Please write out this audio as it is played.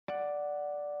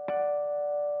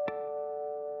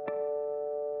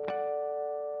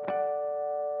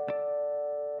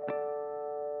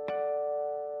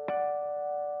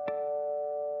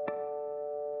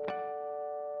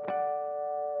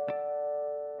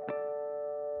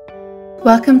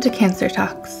Welcome to Cancer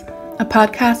Talks, a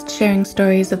podcast sharing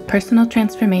stories of personal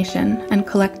transformation and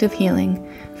collective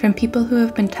healing from people who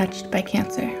have been touched by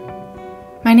cancer.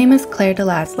 My name is Claire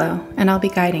DeLaslo, and I'll be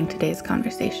guiding today's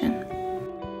conversation.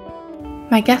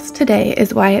 My guest today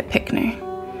is Wyatt Pickner.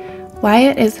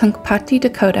 Wyatt is Hunkpati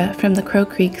Dakota from the Crow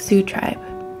Creek Sioux Tribe.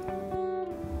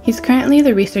 He's currently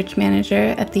the research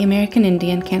manager at the American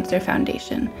Indian Cancer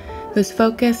Foundation, whose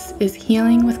focus is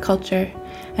healing with culture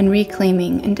and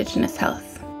reclaiming Indigenous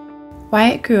health.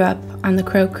 Wyatt grew up on the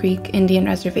Crow Creek Indian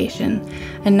Reservation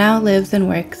and now lives and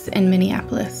works in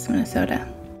Minneapolis, Minnesota.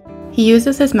 He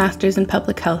uses his master's in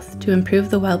public health to improve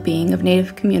the well-being of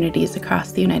Native communities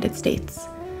across the United States.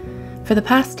 For the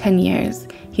past 10 years,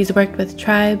 he's worked with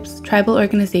tribes, tribal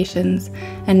organizations,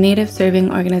 and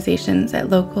Native-serving organizations at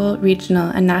local, regional,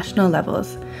 and national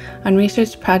levels on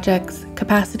research projects,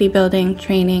 capacity building,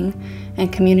 training,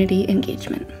 and community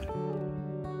engagement.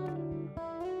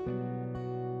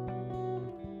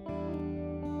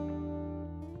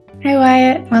 Hi,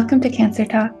 Wyatt. Welcome to Cancer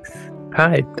Talks.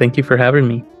 Hi, thank you for having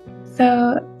me.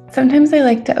 So sometimes I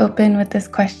like to open with this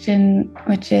question,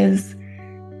 which is,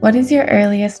 what is your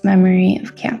earliest memory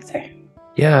of cancer?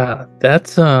 Yeah,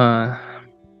 that's an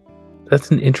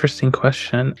interesting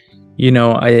question. You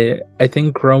know, I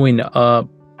think growing up,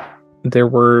 there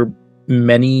were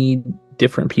many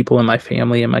different people in my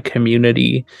family and my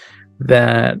community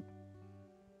that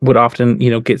would often,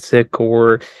 get sick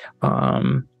or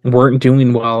weren't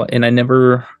doing well. And I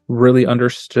never really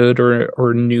understood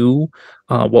or knew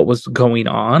what was going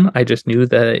on. I just knew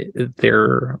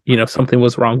that something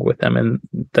was wrong with them and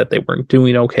that they weren't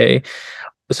doing okay.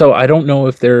 So I don't know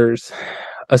if there's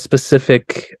a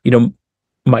specific,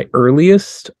 my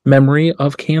earliest memory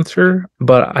of cancer,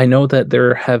 but I know that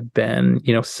there have been,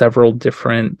 several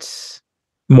different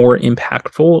more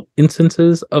impactful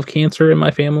instances of cancer in my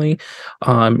family,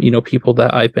 people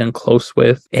that I've been close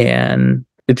with, and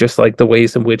just like the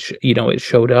ways in which, it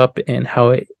showed up and how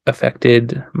it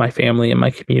affected my family and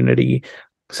my community.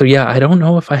 So yeah, I don't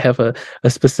know if I have a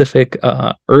specific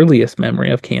earliest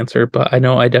memory of cancer, but I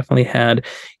know I definitely had,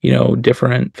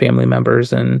 different family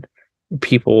members and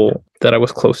people that I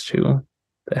was close to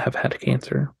that have had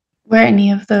cancer. Were any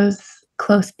of those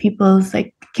close people's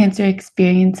cancer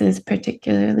experiences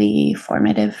particularly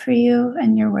formative for you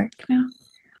and your work now?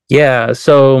 Yeah,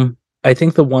 so I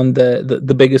think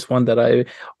the biggest one that I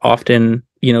often,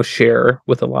 share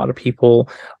with a lot of people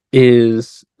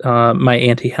is my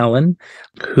Auntie Helen,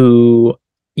 who,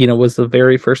 was the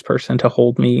very first person to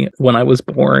hold me when I was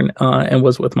born and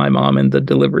was with my mom in the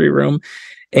delivery room.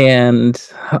 And,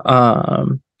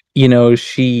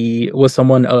 she was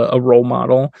a role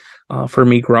model for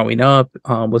me growing up,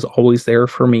 was always there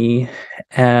for me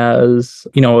as,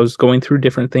 I was going through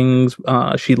different things.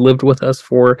 She lived with us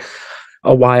for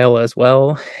a while as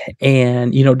well,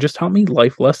 and just taught me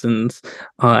life lessons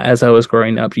as I was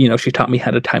growing up. She taught me how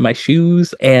to tie my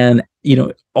shoes, and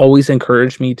always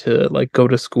encouraged me to go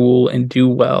to school and do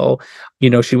well.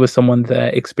 She was someone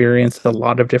that experienced a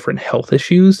lot of different health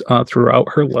issues throughout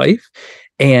her life,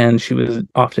 and she would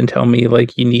often tell me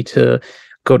you need to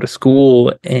go to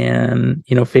school and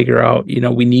figure out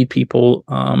we need people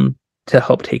to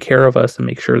help take care of us and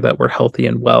make sure that we're healthy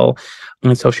and well.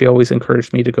 And so she always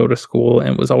encouraged me to go to school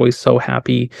and was always so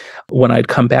happy when I'd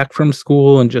come back from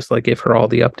school and just give her all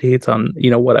the updates on,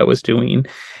 what I was doing.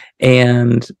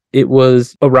 And it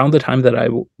was around the time that I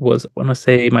was, I want to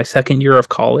say, my second year of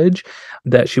college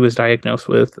that she was diagnosed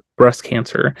with breast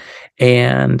cancer,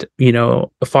 and,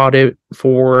 fought it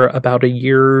for about a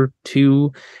year or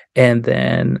two, and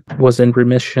then was in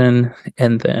remission,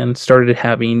 and then started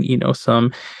having,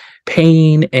 some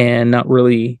pain and not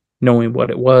really knowing what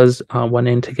it was. Went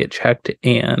in to get checked,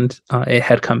 and it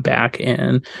had come back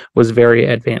and was very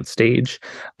advanced stage,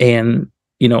 and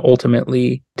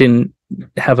ultimately didn't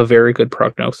have a very good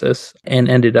prognosis and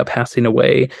ended up passing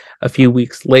away a few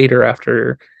weeks later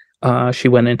after she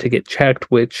went in to get checked,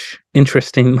 which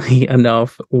interestingly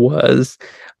enough was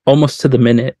almost to the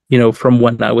minute, from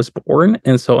when I was born.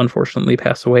 And so unfortunately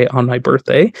passed away on my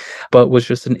birthday, but was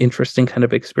just an interesting kind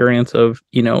of experience of,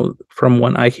 from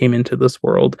when I came into this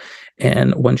world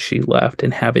and when she left,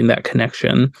 and having that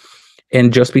connection.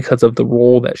 And just because of the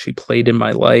role that she played in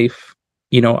my life,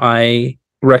 I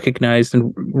recognized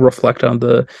and reflect on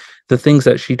the things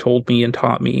that she told me and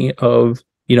taught me of,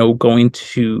 going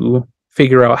to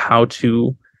figure out how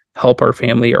to help our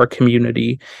family, our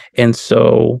community. And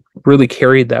so really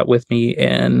carried that with me.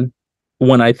 And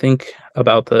when I think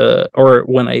about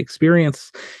when I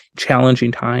experience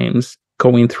challenging times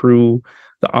going through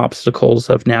the obstacles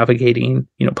of navigating,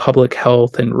 public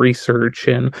health and research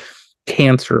and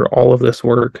cancer, all of this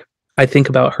work, I think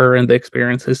about her and the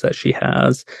experiences that she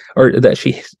has or that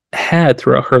she had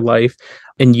throughout her life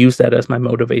and use that as my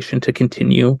motivation to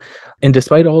continue. And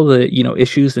despite all the,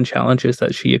 issues and challenges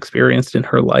that she experienced in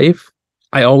her life,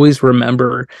 I always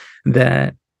remember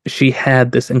that she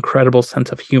had this incredible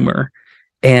sense of humor,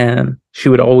 and she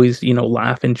would always,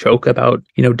 laugh and joke about,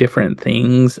 different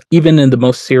things. Even in the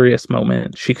most serious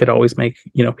moment, she could always make,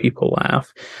 people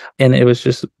laugh. And it was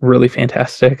just really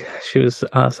fantastic. She was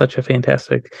such a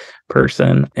fantastic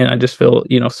person. And I just feel,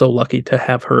 so lucky to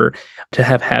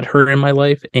have had her in my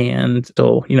life and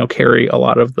still, carry a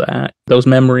lot of those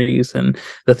memories and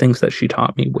the things that she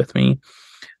taught me with me.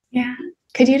 Yeah.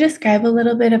 Could you describe a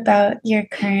little bit about your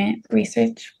current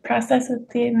research process with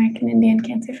the American Indian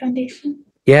Cancer Foundation?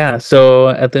 Yeah, so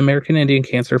at the American Indian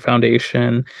Cancer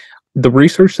Foundation, the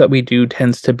research that we do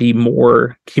tends to be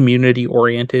more community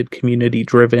oriented, community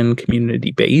driven,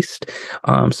 community based.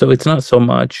 So it's not so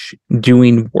much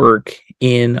doing work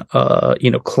in a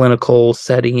clinical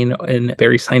setting and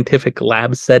very scientific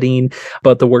lab setting,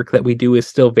 but the work that we do is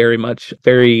still very much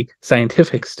very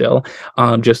scientific still,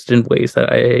 just in ways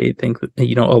that I think a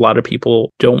lot of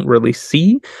people don't really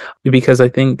see, because I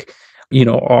think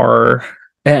our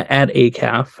at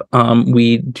ACAF,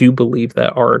 we do believe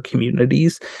that our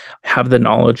communities have the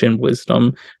knowledge and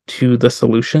wisdom to the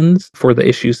solutions for the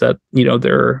issues that,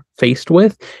 they're faced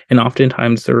with. And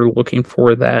oftentimes they're looking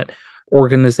for that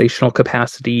organizational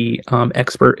capacity,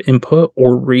 expert input,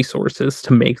 or resources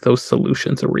to make those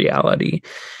solutions a reality.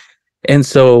 And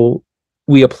so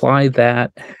we apply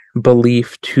that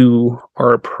belief to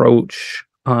our approach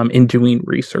in doing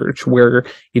research, where,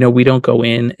 we don't go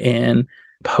in and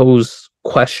pose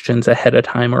questions ahead of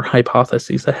time or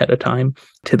hypotheses ahead of time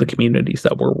to the communities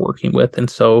that we're working with.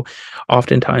 And so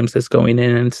oftentimes it's going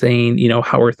in and saying,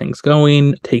 how are things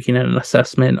going, taking an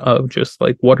assessment of just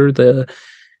like, what are the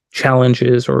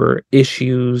challenges or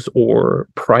issues or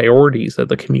priorities of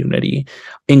the community,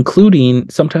 including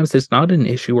sometimes it's not an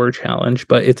issue or challenge,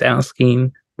 but it's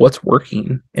asking what's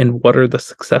working and what are the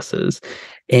successes,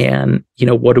 and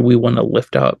what do we want to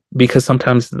lift up, because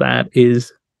sometimes that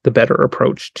is the better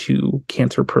approach to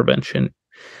cancer prevention,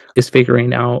 is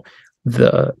figuring out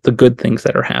the good things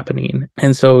that are happening.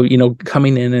 And so,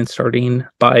 coming in and starting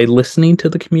by listening to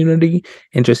the community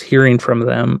and just hearing from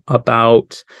them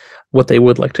about what they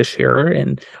would like to share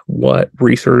and what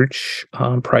research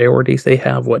priorities they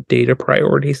have, what data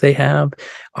priorities they have,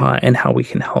 and how we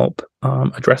can help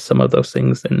address some of those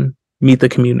things and meet the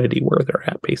community where they're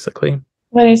at, basically.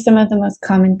 What are some of the most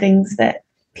common things that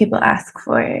people ask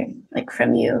for, like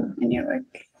from you in your work?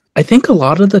 I think a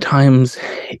lot of the times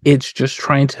it's just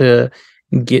trying to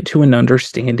get to an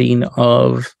understanding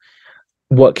of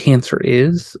what cancer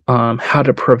is, how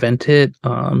to prevent it,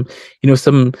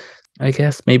 some, I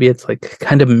guess maybe it's like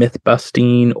kind of myth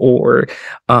busting, or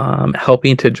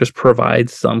helping to just provide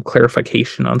some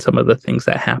clarification on some of the things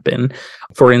that happen.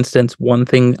 For instance, one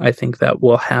thing I think that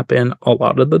will happen a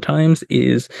lot of the times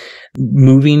is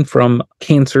moving from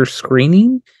cancer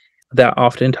screening, that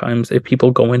oftentimes if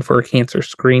people go in for a cancer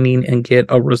screening and get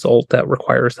a result that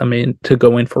requires them to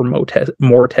go in for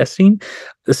more testing,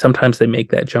 sometimes they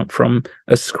make that jump from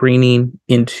a screening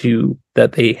into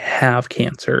that they have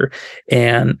cancer.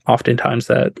 And oftentimes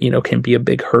that, can be a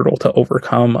big hurdle to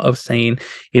overcome, of saying,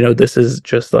 this is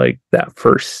just like that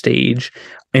first stage,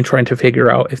 and trying to figure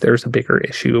out if there's a bigger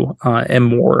issue and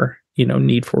more,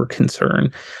 need for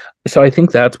concern. So I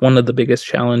think that's one of the biggest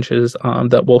challenges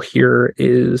that we'll hear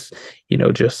is,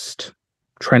 just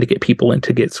trying to get people in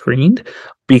to get screened,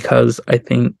 because I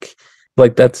think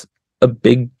like that's a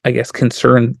big, I guess,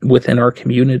 concern within our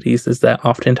communities, is that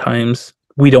oftentimes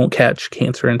we don't catch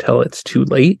cancer until it's too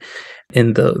late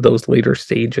in those later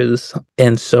stages.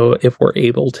 And so if we're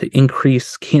able to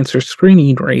increase cancer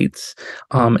screening rates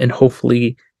and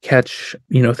hopefully catch,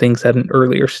 things at an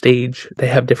earlier stage, they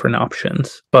have different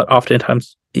options. But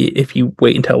oftentimes, if you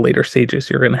wait until later stages,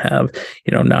 you're going to have,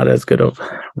 not as good of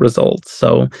results.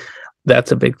 So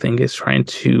that's a big thing, is trying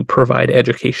to provide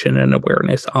education and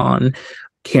awareness on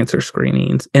cancer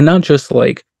screenings, and not just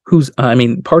like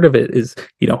part of it is,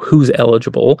 who's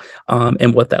eligible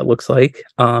and what that looks like,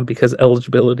 because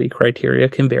eligibility criteria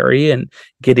can vary, and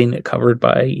getting it covered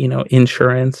by,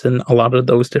 insurance and a lot of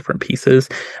those different pieces.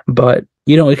 But,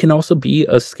 it can also be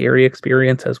a scary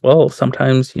experience as well.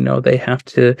 Sometimes, they have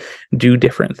to do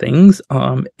different things,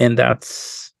 and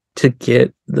that's to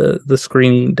get the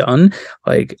screening done,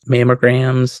 like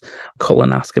mammograms,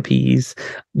 colonoscopies,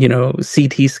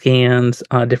 CT scans,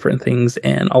 different things.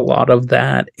 And a lot of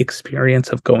that experience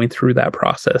of going through that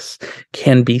process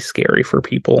can be scary for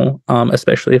people,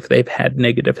 especially if they've had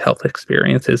negative health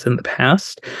experiences in the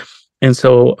past. And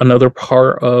so another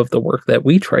part of the work that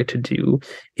we try to do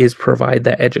is provide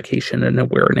that education and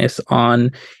awareness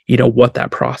on, what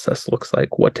that process looks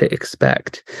like, what to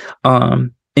expect,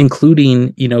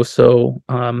 including,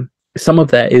 some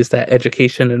of that is that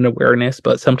education and awareness,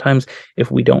 but sometimes if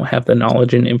we don't have the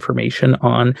knowledge and information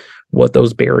on what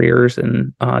those barriers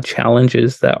and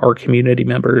challenges that our community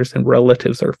members and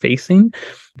relatives are facing,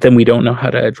 then we don't know how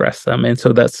to address them. And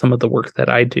so that's some of the work that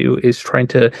I do, is trying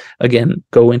to, again,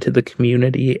 go into the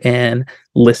community and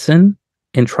listen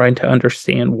and trying to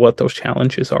understand what those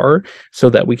challenges are so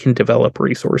that we can develop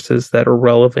resources that are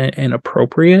relevant and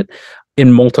appropriate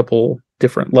in multiple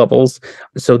different levels,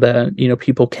 so that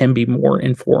people can be more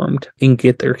informed and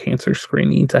get their cancer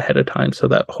screenings ahead of time, so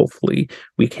that hopefully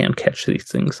we can catch these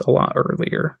things a lot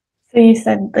earlier. So you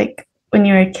said, like, when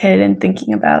you were a kid and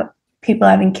thinking about people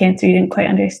having cancer, you didn't quite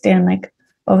understand like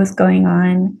what was going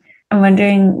on. I'm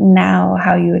wondering now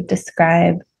how you would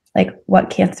describe like what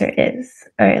cancer is,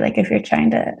 or like if you're trying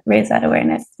to raise that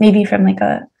awareness, maybe from like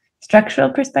a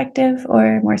structural perspective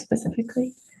or more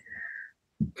specifically.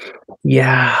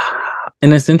 Yeah.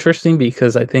 And it's interesting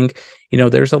because I think,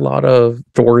 there's a lot of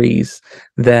stories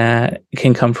that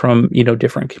can come from,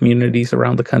 different communities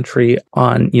around the country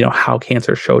on, how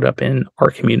cancer showed up in our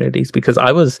communities. Because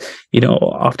I was,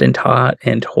 often taught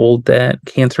and told that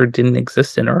cancer didn't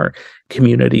exist in our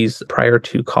communities prior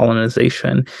to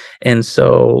colonization. And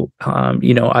so,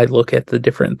 I look at the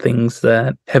different things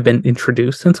that have been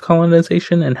introduced since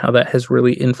colonization and how that has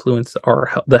really influenced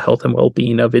the health and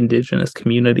well-being of Indigenous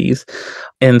communities.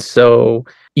 And so,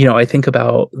 I think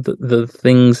about the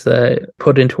things that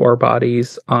put into our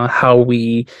bodies, how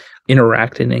we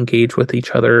interact and engage with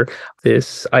each other,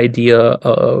 this idea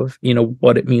of,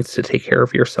 what it means to take care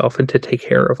of yourself and to take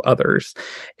care of others.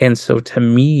 And so to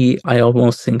me, I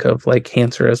almost think of like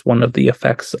cancer as one of the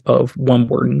effects of when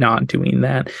we're not doing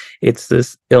that. It's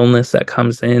this illness that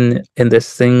comes in and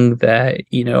this thing that,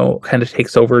 kind of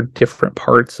takes over different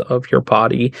parts of your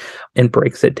body and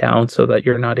breaks it down so that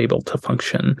you're not able to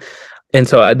function. And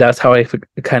so that's how I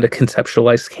kind of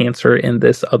conceptualize cancer in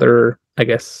this other, I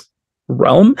guess,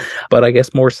 realm. But I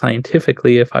guess more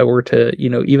scientifically, if I were to,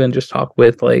 even just talk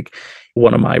with like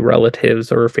one of my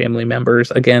relatives or family members,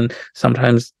 again,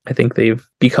 sometimes I think they've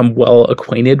become well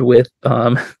acquainted with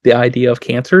the idea of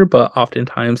cancer, but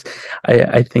oftentimes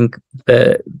I think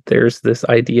that there's this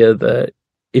idea that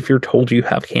if you're told you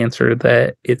have cancer,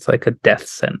 that it's like a death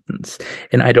sentence.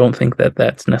 And I don't think that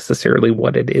that's necessarily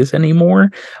what it is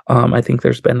anymore. I think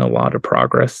there's been a lot of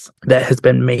progress that has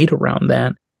been made around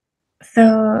that.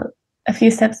 So a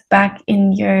few steps back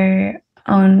in your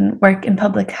own work in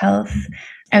public health,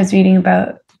 I was reading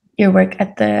about your work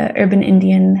at the Urban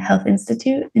Indian Health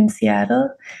Institute in Seattle.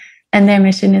 And their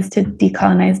mission is to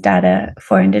decolonize data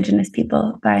for Indigenous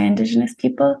people by Indigenous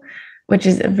people, which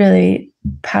is a really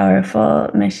powerful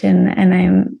mission.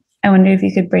 And I wonder if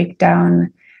you could break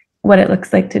down what it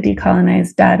looks like to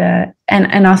decolonize data,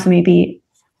 and also maybe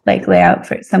like lay out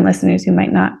for some listeners who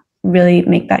might not really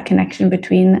make that connection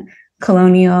between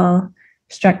colonial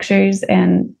structures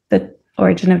and the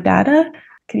origin of data.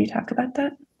 Could you talk about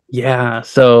that? Yeah,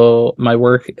 so my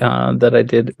work that I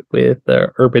did with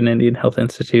the Urban Indian Health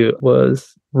Institute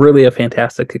was really a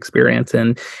fantastic experience.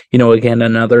 And, again,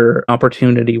 another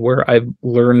opportunity where I've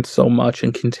learned so much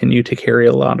and continue to carry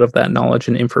a lot of that knowledge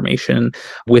and information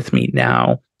with me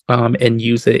now and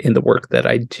use it in the work that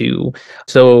I do.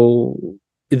 So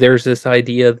there's this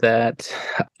idea that,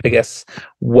 I guess,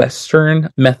 Western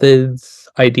methods,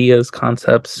 ideas,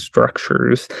 concepts,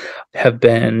 structures have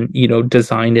been,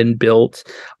 designed and built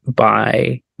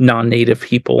by non-native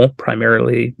people,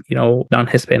 primarily,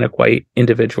 non-Hispanic white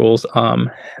individuals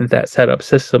that set up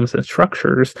systems and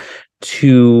structures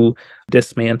to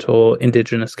dismantle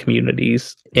Indigenous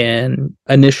communities and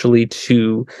initially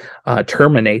to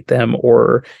terminate them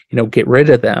or, get rid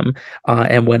of them.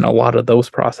 And when a lot of those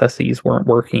processes weren't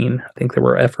working, I think there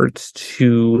were efforts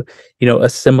to,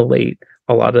 assimilate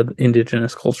a lot of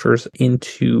Indigenous cultures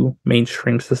into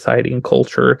mainstream society and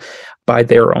culture by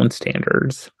their own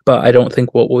standards. But I don't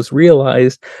think what was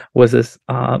realized was this,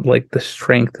 like the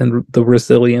strength and the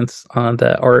resilience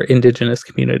that our Indigenous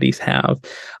communities have,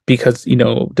 because,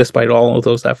 despite all of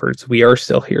those efforts, we are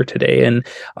still here today. And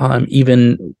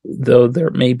even though there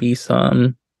may be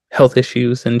some health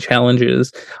issues and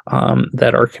challenges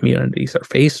that our communities are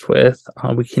faced with,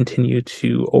 we continue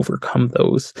to overcome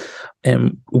those,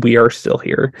 and we are still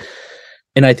here.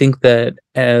 And I think that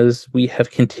as we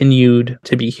have continued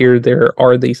to be here, there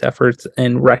are these efforts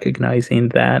and recognizing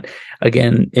that,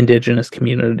 again, Indigenous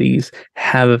communities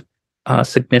have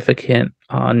significant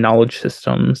knowledge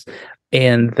systems,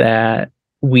 and that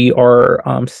we are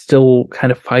still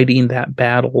kind of fighting that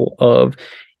battle of,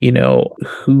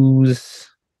 whose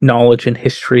knowledge and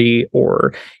history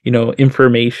or,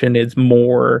 information is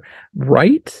more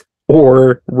right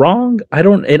or wrong. I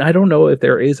don't know if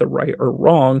there is a right or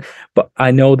wrong, but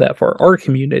I know that for our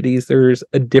communities, there's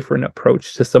a different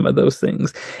approach to some of those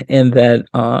things. And that,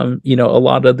 a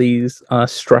lot of these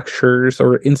structures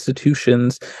or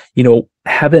institutions,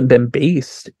 haven't been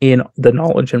based in the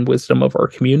knowledge and wisdom of our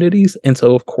communities. And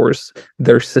so, of course,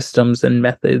 their systems and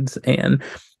methods and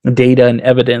data and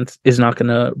evidence is not going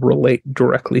to relate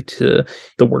directly to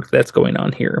the work that's going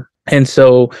on here. And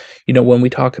so, when we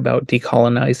talk about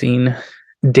decolonizing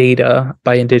data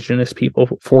by Indigenous people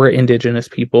for Indigenous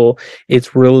people,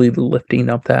 it's really lifting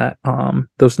up that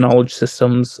those knowledge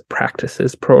systems,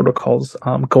 practices, protocols,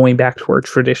 going back to our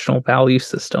traditional value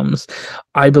systems.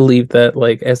 I believe that,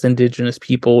 like, as Indigenous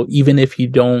people, even if you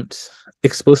don't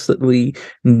explicitly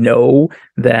know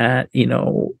that,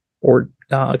 or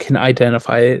can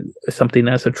identify something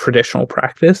as a traditional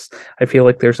practice, I feel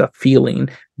like there's a feeling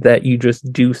that you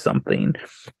just do something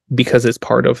because it's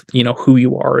part of, who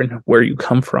you are and where you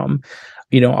come from.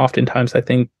 Oftentimes I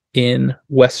think in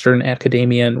Western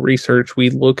academia and research, we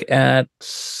look at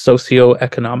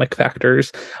socioeconomic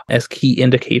factors as key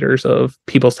indicators of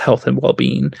people's health and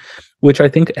well-being, which I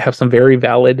think have some very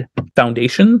valid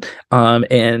foundation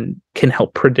and can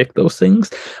help predict those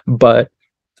things. But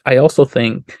I also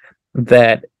think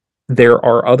that there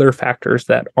are other factors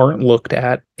that aren't looked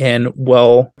at and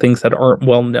things that aren't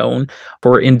well known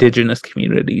for Indigenous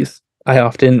communities. I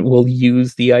often will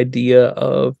use the idea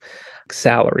of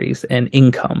salaries and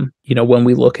income. When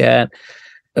we look at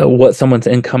what someone's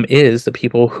income is, the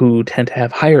people who tend to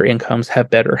have higher incomes have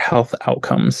better health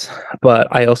outcomes. But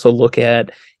I also look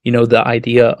at, the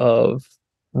idea of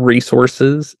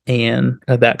resources and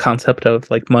that concept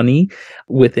of like money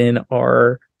within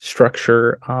our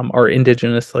structure, our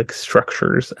Indigenous like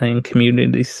structures and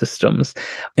community systems.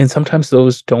 And sometimes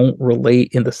those don't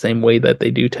relate in the same way that they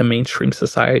do to mainstream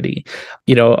society.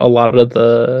 A lot of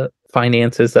the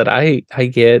finances that I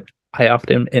get, I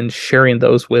often am sharing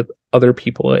those with other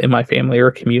people in my family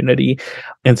or community.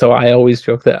 And so I always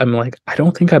joke that I'm like, I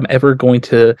don't think I'm ever going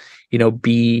to,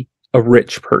 be a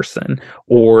rich person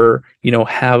or,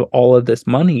 have all of this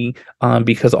money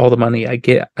because all the money I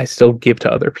get, I still give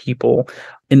to other people.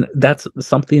 And that's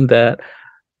something that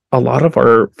a lot of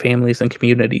our families and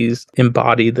communities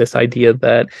embody, this idea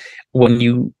that when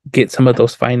you get some of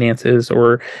those finances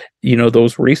or,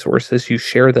 those resources, you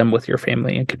share them with your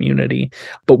family and community.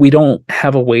 But we don't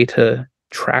have a way to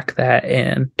track that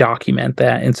and document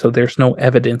that. And so there's no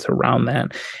evidence around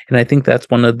that. And I think that's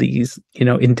one of these,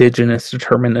 Indigenous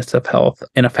determinants of health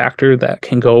and a factor that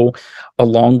can go a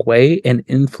long way and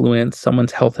influence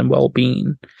someone's health and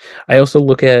well-being. I also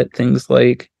look at things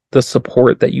like the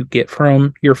support that you get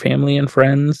from your family and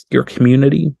friends, your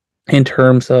community, in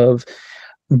terms of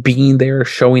being there,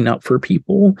 showing up for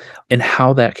people, and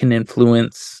how that can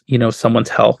influence, someone's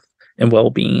health and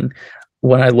well-being.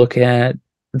 When I look at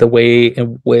the way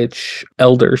in which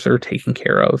elders are taken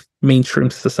care of, mainstream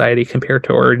society compared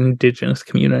to our Indigenous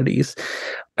communities,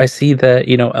 I see that,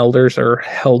 elders are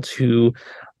held to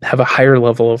have a higher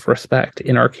level of respect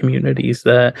in our communities,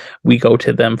 that we go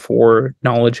to them for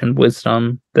knowledge and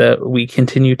wisdom, that we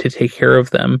continue to take care of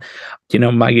them.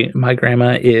 My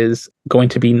grandma is going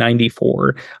to be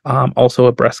 94, also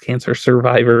a breast cancer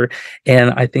survivor.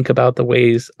 And I think about the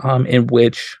ways in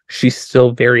which she's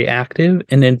still very active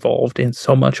and involved in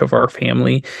so much of our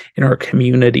family, in our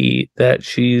community, that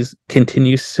she's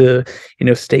continues to,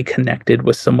 stay connected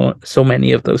with so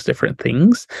many of those different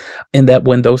things. And that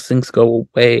when those things go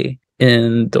away,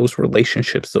 in those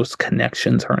relationships, those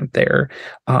connections aren't there,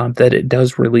 that it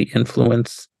does really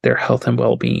influence their health and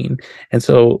well-being. And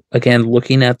so again,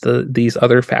 looking at these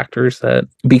other factors, that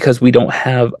because we don't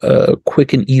have a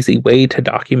quick and easy way to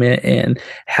document and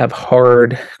have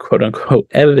hard, quote unquote,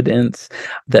 evidence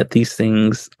that these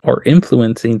things are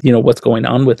influencing, what's going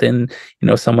on within,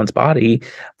 someone's body,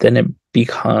 then it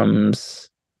becomes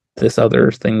this other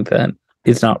thing that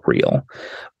is not real.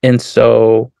 And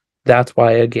so that's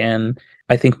why, again,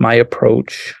 I think my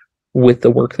approach with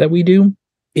the work that we do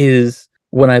is,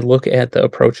 when I look at the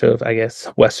approach of, I guess,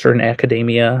 Western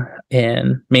academia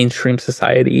and mainstream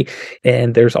society,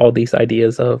 and there's all these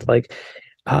ideas of like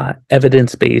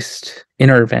evidence-based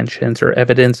interventions or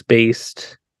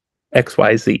evidence-based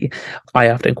XYZ, I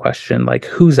often question like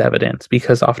whose evidence,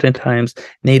 because oftentimes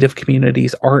Native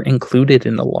communities aren't included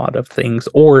in a lot of things,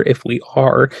 or if we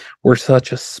are, we're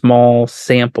such a small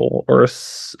sample or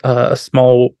a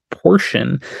small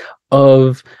portion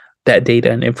of that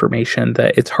data and information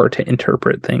that it's hard to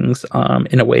interpret things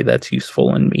in a way that's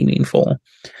useful and meaningful.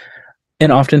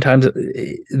 And oftentimes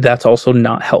that's also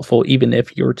not helpful, even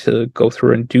if you were to go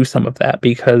through and do some of that,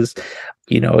 because,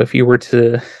 if you were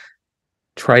to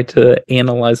try to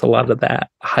analyze a lot of that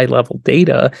high level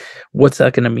data, what's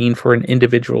that going to mean for an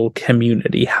individual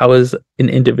community? How is an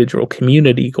individual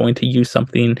community going to use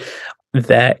something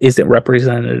that isn't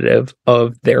representative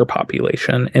of their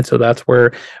population? And so that's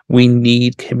where we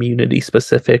need community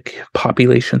specific,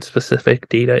 population specific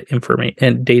data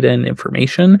and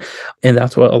information. And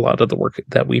that's what a lot of the work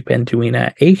that we've been doing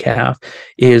at ACAF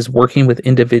is working with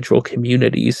individual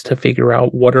communities to figure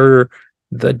out what are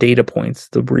the data points,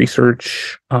 the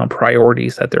research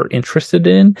priorities that they're interested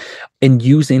in, and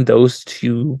using those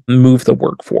to move the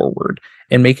work forward,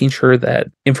 and making sure that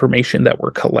information that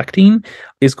we're collecting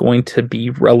is going to be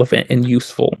relevant and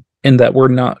useful, and that we're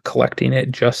not collecting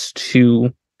it just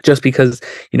because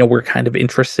we're kind of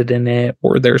interested in it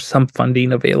or there's some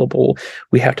funding available.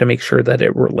 We have to make sure that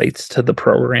it relates to the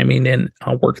programming and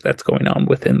work that's going on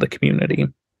within the community.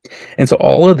 And so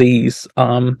all of these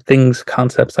things,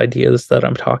 concepts, ideas that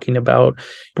I'm talking about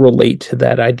relate to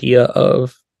that idea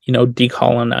of,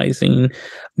 decolonizing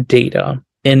data,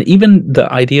 and even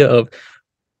the idea of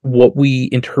what we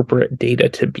interpret data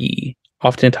to be.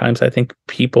 Oftentimes, I think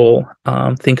people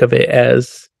think of it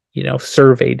as,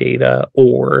 survey data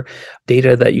or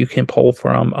data that you can pull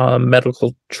from a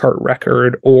medical chart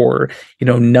record, or,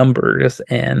 numbers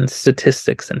and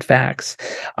statistics and facts.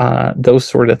 Those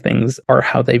sort of things are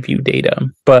how they view data.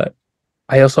 But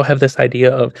I also have this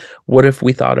idea of, what if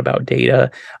we thought about data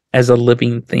as a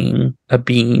living thing, a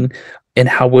being, and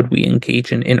how would we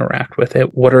engage and interact with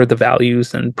it? What are the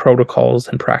values and protocols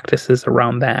and practices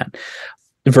around that,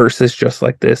 versus just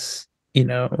like this,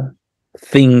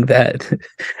 thing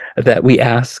that we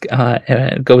ask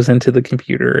and goes into the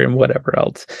computer and whatever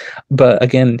else. But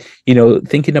again,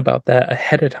 thinking about that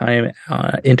ahead of time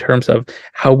in terms of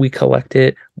how we collect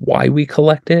it, why we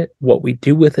collect it, what we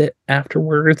do with it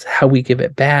afterwards, how we give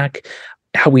it back,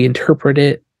 how we interpret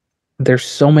it. There's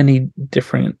so many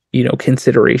different,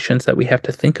 considerations that we have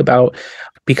to think about,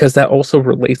 because that also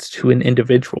relates to an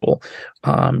individual.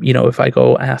 If I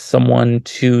go ask someone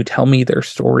to tell me their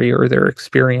story or their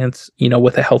experience,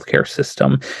 with a healthcare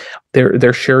system,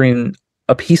 they're sharing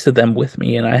a piece of them with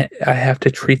me, and I have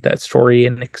to treat that story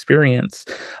and experience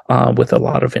with a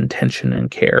lot of intention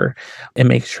and care, and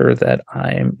make sure that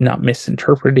I'm not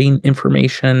misinterpreting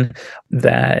information,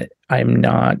 that I'm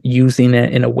not using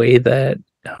it in a way that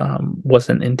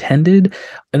wasn't intended.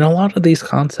 And a lot of these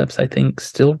concepts, I think,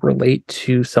 still relate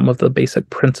to some of the basic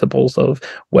principles of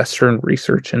Western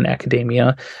research and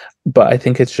academia, but I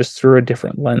think it's just through a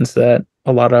different lens that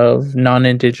a lot of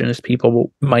non-Indigenous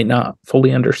people might not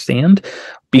fully understand,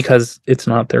 because it's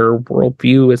not their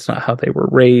worldview, it's not how they were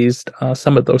raised,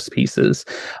 some of those pieces.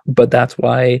 But that's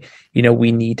why,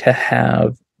 we need to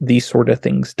have these sort of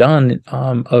things done,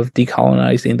 of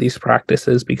decolonizing these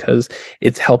practices, because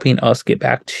it's helping us get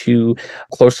back to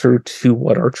closer to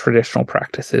what our traditional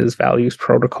practices, values,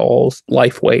 protocols,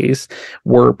 life ways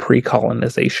were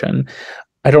pre-colonization.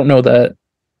 I don't know that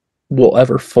we'll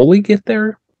ever fully get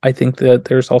there. I think that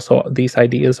there's also these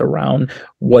ideas around,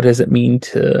 what does it mean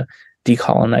to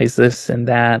decolonize this and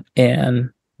that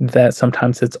that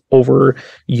sometimes it's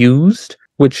overused,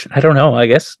 which I don't know, I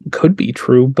guess could be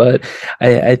true, but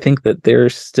I think that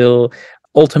there's still,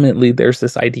 ultimately, there's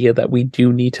this idea that we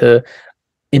do need to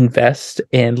invest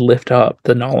and lift up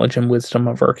the knowledge and wisdom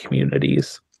of our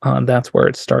communities. That's where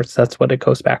it starts. That's what it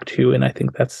goes back to. And I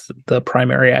think that's the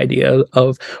primary idea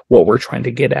of what we're trying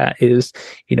to get at is,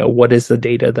 what is the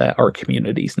data that our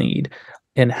communities need?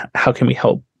 And how can we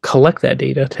help collect that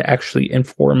data to actually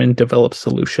inform and develop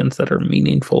solutions that are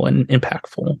meaningful and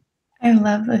impactful? I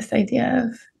love this idea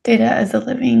of data as a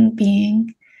living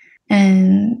being.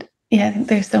 And yeah, I think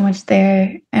there's so much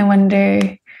there. I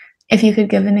wonder if you could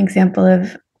give an example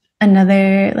of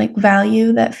another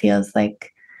value that feels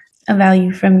like a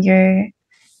value from your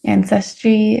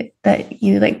ancestry that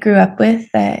you grew up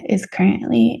with that is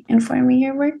currently informing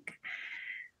your work.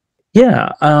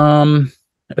 Yeah.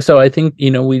 So I think,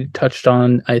 we touched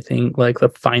on, I think,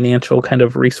 the financial kind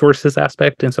of resources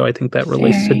aspect. And so I think that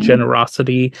relates to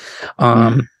generosity.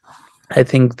 I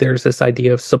think there's this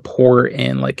idea of support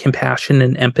and compassion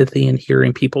and empathy and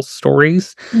hearing people's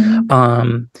stories.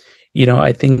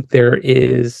 I think there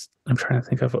is, I'm trying to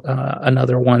think of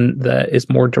another one that is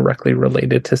more directly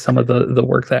related to some of the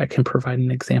work that I can provide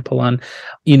an example on.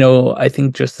 I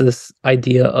think just this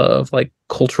idea of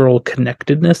cultural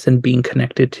connectedness and being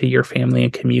connected to your family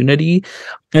and community.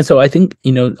 And so I think,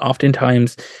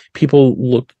 oftentimes people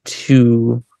look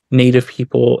to Native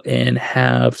people and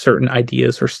have certain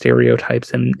ideas or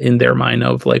stereotypes in their mind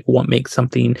of like what makes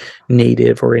something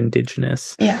Native or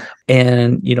Indigenous. Yeah.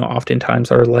 And,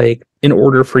 oftentimes are like, in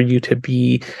order for you to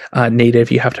be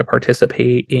Native, you have to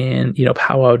participate in,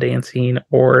 powwow dancing,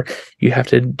 or you have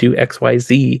to do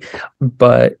XYZ.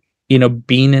 But,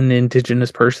 being an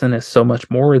Indigenous person is so much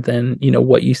more than,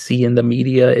 what you see in the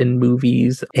media, in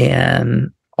movies,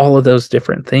 and all of those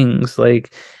different things.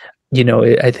 Like,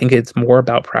 I think it's more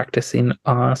about practicing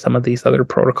some of these other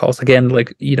protocols. Again,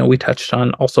 like, we touched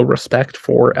on also respect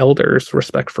for elders,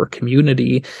 respect for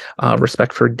community,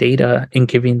 respect for data, and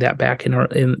giving that back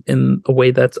in a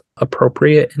way that's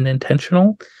appropriate and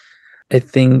intentional. I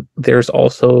think there's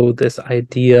also this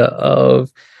idea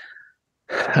of,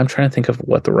 I'm trying to think of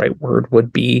what the right word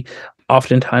would be.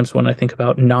 Oftentimes when I think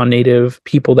about non-native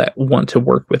people that want to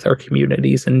work with our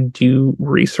communities and do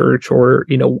research or,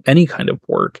 any kind of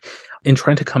work, and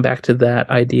trying to come back to that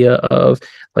idea of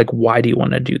like, why do you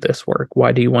want to do this work?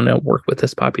 Why do you want to work with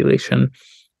this population?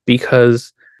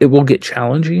 Because it will get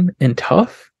challenging and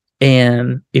tough.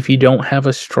 And if you don't have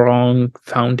a strong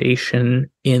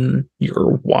foundation in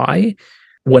your why,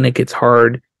 when it gets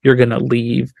hard, you're going to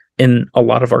leave. And a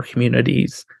lot of our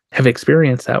communities have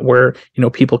experienced that, where,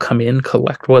 people come in,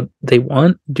 collect what they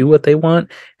want, do what they want,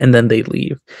 and then they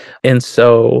leave. And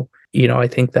so, I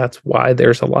think that's why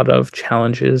there's a lot of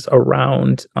challenges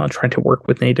around trying to work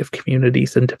with Native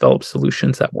communities and develop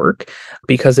solutions that work,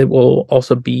 because it will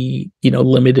also be,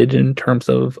 limited in terms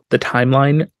of the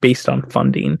timeline based on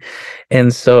funding.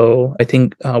 And so I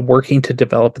think working to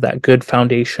develop that good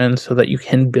foundation so that you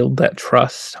can build that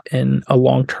trust in a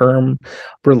long-term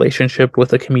relationship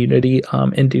with a community,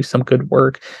 and do some good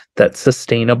work that's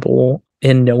sustainable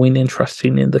in knowing and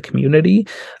trusting in the community.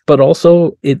 But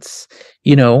also it's,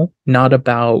 not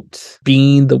about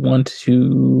being the one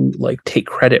to like take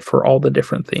credit for all the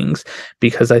different things,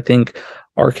 because I think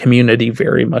our community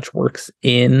very much works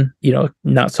in,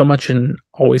 not so much in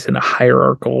always in a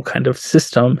hierarchical kind of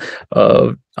system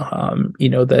of,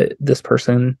 that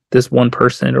this one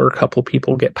person or a couple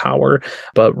people get power,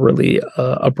 but really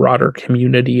a broader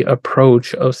community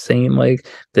approach of saying like,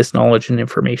 this knowledge and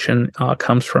information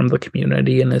comes from the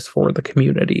community and is for the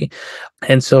community.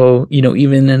 And so,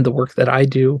 even in the work that I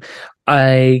do,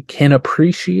 I can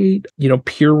appreciate,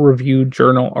 peer-reviewed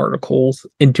journal articles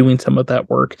and doing some of that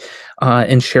work,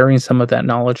 and sharing some of that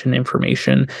knowledge and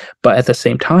information. But at the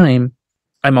same time,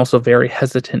 I'm also very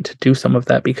hesitant to do some of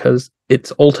that because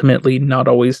it's ultimately not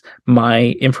always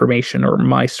my information or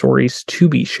my stories to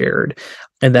be shared.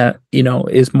 And that,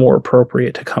 is more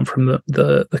appropriate to come from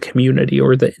the community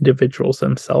or the individuals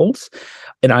themselves.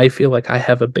 And I feel like I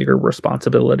have a bigger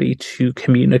responsibility to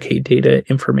communicate data,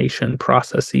 information,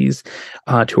 processes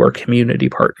to our community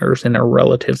partners and our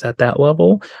relatives at that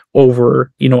level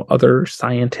over, other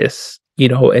scientists.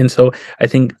 And so I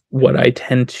think what I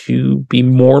tend to be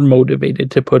more motivated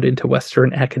to put into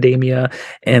Western academia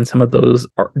and some of those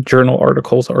journal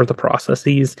articles are the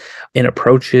processes and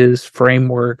approaches,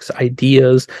 frameworks,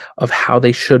 ideas of how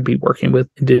they should be working with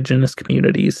Indigenous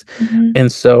communities. Mm-hmm.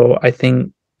 And so I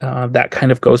think that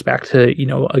kind of goes back to,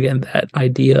 again, that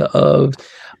idea of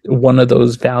one of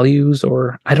those values,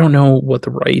 or I don't know what the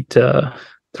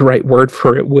right word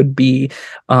for it would be,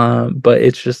 but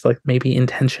it's just like maybe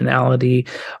intentionality.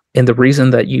 And the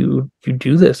reason that you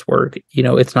do this work,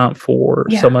 it's not for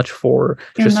so much for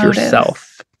just motives.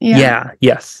 Yourself. Yeah.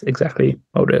 Yes, exactly.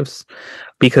 Motives.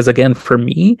 Because again, for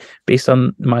me, based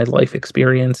on my life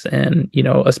experience and,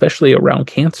 especially around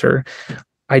cancer,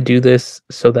 I do this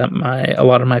so that a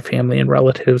lot of my family and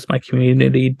relatives, my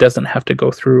community doesn't have to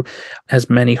go through as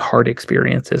many hard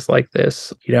experiences like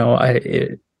this.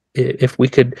 If we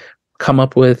could come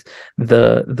up with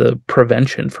the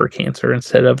prevention for cancer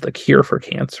instead of the cure for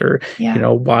cancer,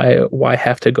 why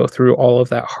have to go through all of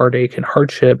that heartache and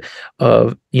hardship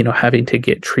of, having to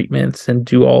get treatments and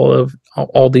do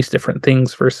all these different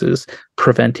things versus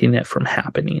preventing it from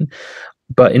happening.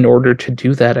 But in order to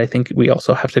do that, I think we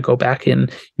also have to go back and,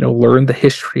 learn the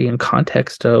history and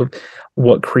context of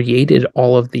what created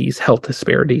all of these health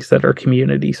disparities that our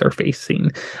communities are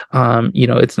facing.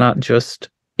 It's not just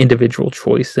individual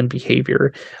choice and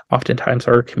behavior. Oftentimes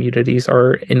our communities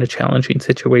are in a challenging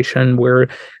situation where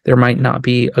there might not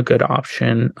be a good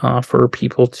option for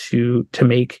people to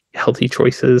make healthy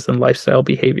choices and lifestyle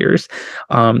behaviors.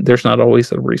 There's not always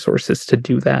the resources to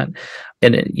do that.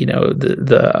 And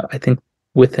I think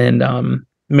within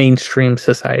mainstream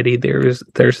society, there's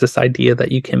this idea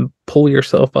that you can pull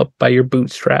yourself up by your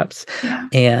bootstraps,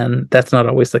 and that's not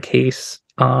always the case.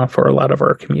 for a lot of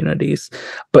our communities.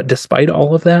 But despite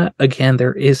all of that, again,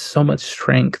 there is so much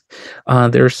strength.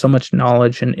 There's so much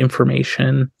knowledge and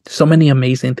information, so many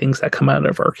amazing things that come out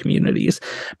of our communities.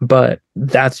 But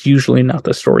that's usually not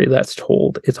the story that's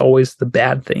told. It's always the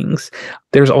bad things.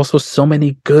 There's also so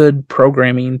many good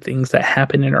programming things that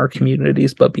happen in our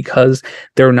communities, but because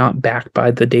they're not backed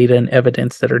by the data and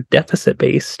evidence that are deficit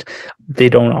based, they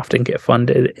don't often get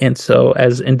funded. And so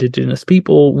as Indigenous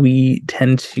people, we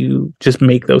tend to just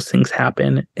make those things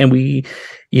happen, and we,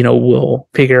 will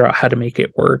figure out how to make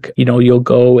it work. You'll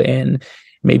go and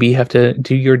maybe you have to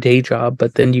do your day job,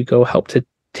 but then you go help to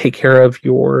take care of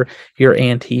your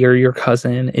auntie or your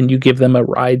cousin, and you give them a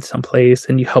ride someplace,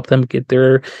 and you help them get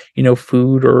their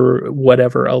food or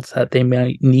whatever else that they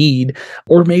might need.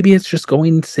 Or maybe it's just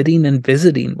going, sitting and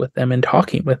visiting with them and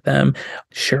talking with them,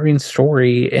 sharing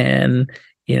story, and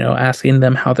asking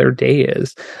them how their day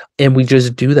is. And we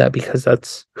just do that because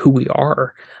that's who we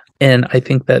are. And I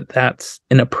think that that's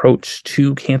an approach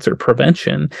to cancer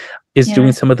prevention, is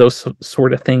doing some of those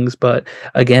sort of things. But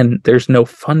again, there's no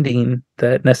funding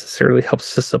that necessarily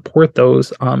helps to support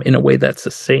those in a way that's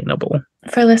sustainable.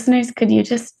 For listeners, could you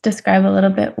just describe a little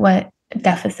bit what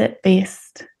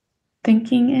deficit-based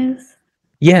thinking is?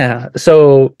 Yeah.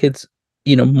 So it's,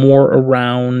 more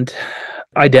around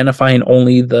identifying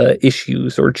only the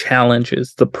issues or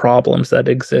challenges, the problems that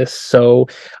exist. So,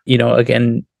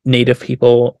 again, Native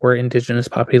people or Indigenous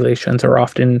populations are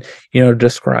often,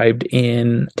 described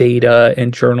in data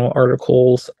and journal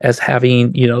articles as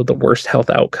having, the worst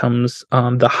health outcomes,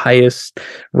 the highest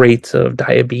rates of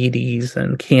diabetes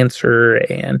and cancer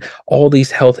and all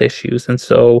these health issues. And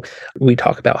so we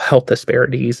talk about health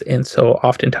disparities. And so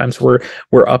oftentimes we're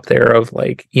up there of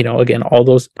again, all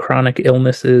those chronic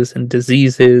illnesses and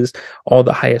diseases, all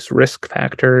the highest risk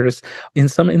factors. In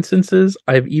some instances,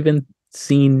 I've even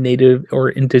seen Native or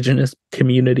Indigenous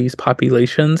communities,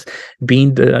 populations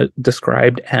being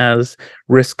described as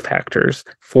risk factors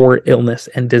for illness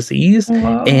and disease.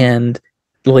 Wow. And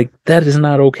that is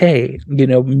not okay.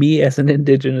 Me as an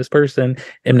Indigenous person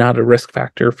am not a risk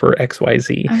factor for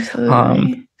XYZ.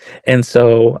 Absolutely. And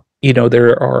so,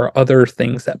 there are other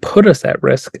things that put us at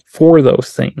risk for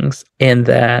those things. And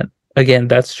that, again,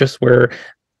 that's just where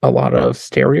a lot of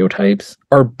stereotypes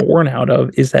are born out of,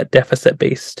 is that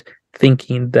deficit-based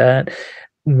thinking that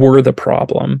we're the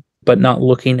problem, but not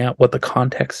looking at what the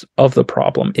context of the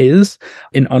problem is,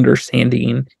 and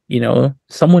understanding,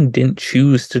 someone didn't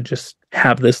choose to just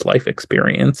have this life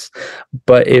experience.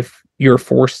 But if you're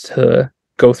forced to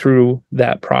go through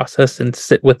that process and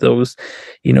sit with those,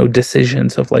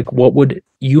 decisions of what would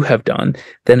you have done,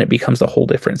 then it becomes a whole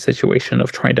different situation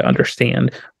of trying to understand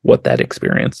what that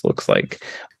experience looks like.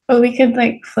 Well, we could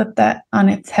flip that on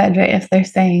its head, right? If they're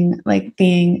saying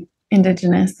being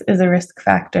Indigenous is a risk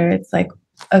factor, it's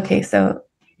okay, so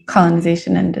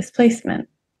colonization and displacement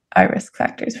are risk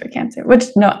factors for cancer, which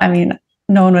no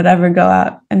one would ever go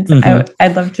out and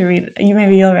I'd love to read.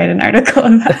 Maybe you'll write an article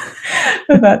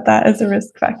about that as a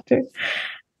risk factor.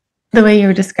 The way you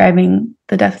were describing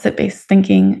the deficit-based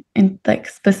thinking, and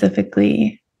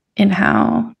specifically in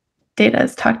how data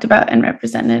is talked about and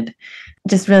represented,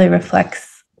 just really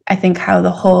reflects, I think, how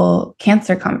the whole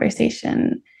cancer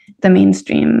conversation, the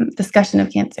mainstream discussion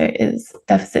of cancer, is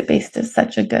deficit-based is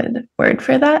such a good word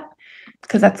for that,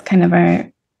 because that's kind of our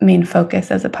main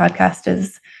focus as a podcast,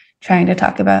 is trying to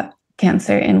talk about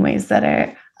cancer in ways that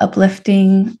are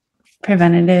uplifting,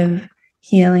 preventative,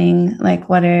 healing.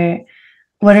 What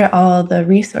are all the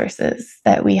resources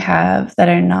that we have that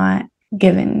are not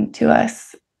given to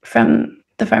us from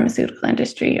the pharmaceutical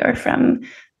industry or from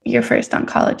your first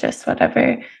oncologist,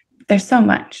 whatever. There's so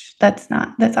much that's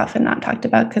often not talked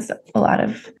about, because a lot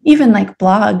of even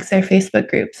blogs or Facebook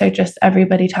groups are just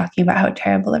everybody talking about how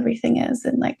terrible everything is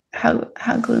and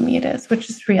how gloomy it is, which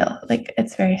is real.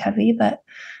 It's very heavy. But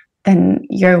then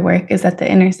your work is at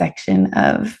the intersection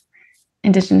of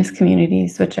Indigenous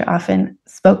communities, which are often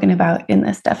spoken about in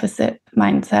this deficit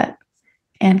mindset,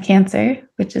 and cancer,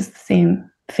 which is the same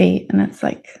fate. And it's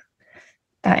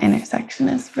that intersection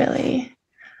is really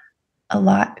a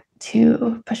lot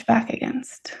to push back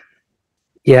against.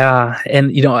 Yeah.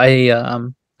 And,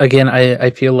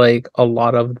 I feel like a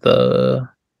lot of the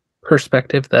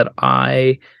perspective that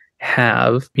I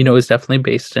have, is definitely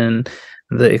based in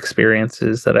the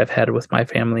experiences that I've had with my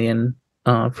family and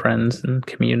friends and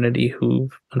community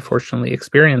who've unfortunately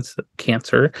experienced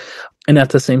cancer. And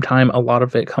at the same time, a lot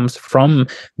of it comes from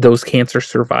those cancer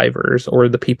survivors or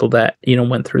the people that,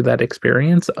 went through that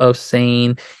experience of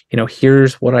saying,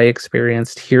 here's what I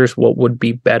experienced. Here's what would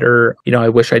be better. I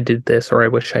wish I did this or I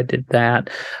wish I did that.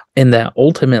 And that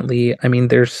ultimately, I mean,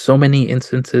 there's so many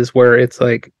instances where it's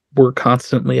like we're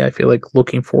constantly, I feel like,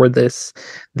 looking for this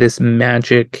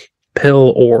magic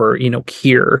pill or,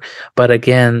 cure. But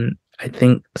again, I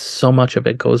think so much of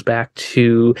it goes back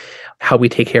to how we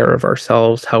take care of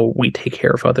ourselves, how we take care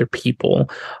of other people,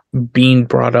 being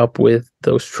brought up with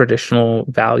those traditional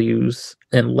values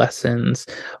and lessons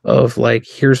of like,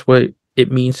 here's what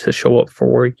it means to show up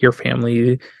for your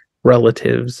family,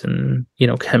 relatives, and,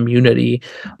 community,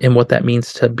 and what that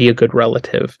means to be a good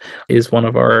relative is one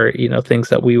of our, things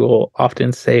that we will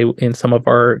often say in some of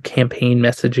our campaign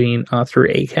messaging through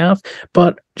ACAF.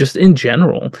 But just in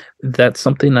general, that's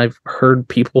something I've heard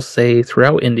people say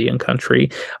throughout Indian country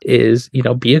is,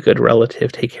 be a good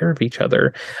relative, take care of each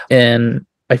other. And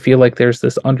I feel like there's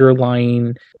this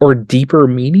underlying or deeper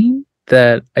meaning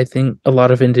that I think a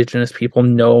lot of Indigenous people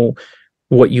know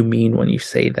what you mean when you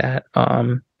say that.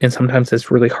 And sometimes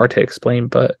it's really hard to explain,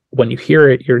 but when you hear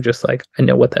it, you're just like, I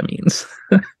know what that means.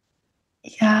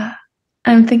 Yeah.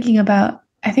 I'm thinking about,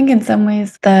 I think in some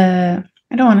ways I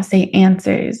don't want to say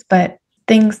answers, but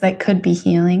things that could be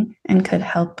healing and could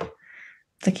help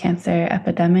the cancer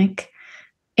epidemic.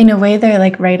 In a way, they're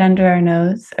like right under our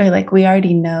nose, or like we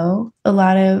already know a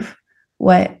lot of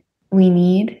what we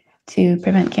need to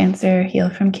prevent cancer,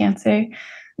 heal from cancer,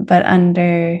 but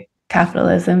under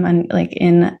capitalism and like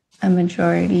in a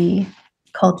majority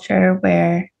culture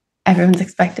where everyone's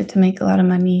expected to make a lot of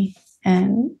money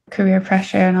and career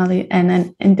pressure and and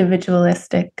an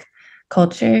individualistic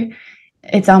culture,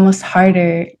 it's almost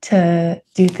harder to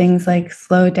do things like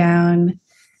slow down,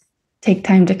 take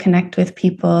time to connect with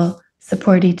people,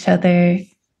 support each other,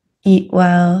 eat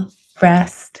well,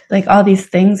 rest. Like all these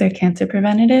things are cancer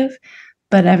preventative,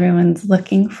 but everyone's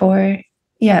looking for,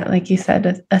 like you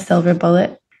said, a silver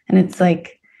bullet. And it's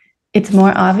like, it's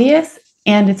more obvious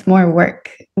and it's more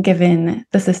work given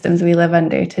the systems we live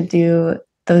under to do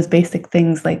those basic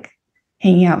things like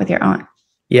hanging out with your aunt.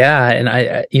 Yeah. And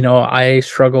I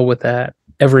struggle with that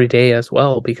every day as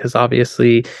well, because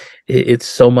obviously it's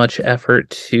so much effort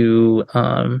to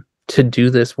do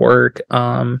this work.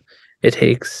 It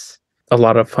takes a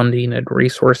lot of funding and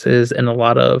resources and a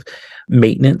lot of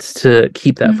maintenance to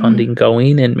keep that funding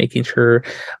going, and making sure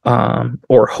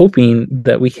or hoping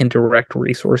that we can direct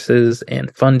resources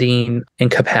and funding and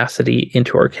capacity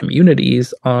into our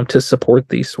communities to support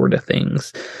these sort of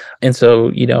things. And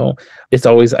so, it's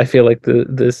always, I feel like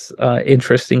this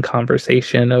interesting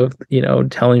conversation of,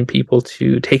 telling people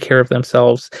to take care of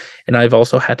themselves. And I've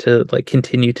also had to like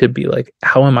continue to be like,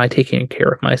 how am I taking care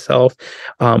of myself?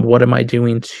 What am I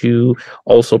doing to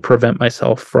also prevent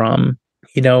myself from,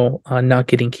 not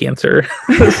getting cancer?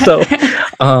 So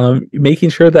making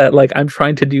sure that like I'm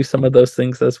trying to do some of those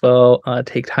things as well,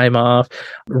 take time off,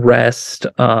 rest,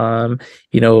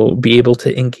 be able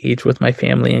to engage with my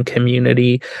family and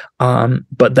community.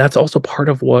 But that's also part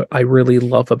of what I really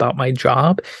love about my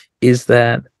job, is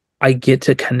that I get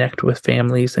to connect with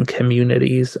families and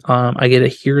communities. I get to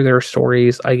hear their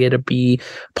stories. I get to be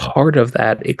part of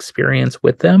that experience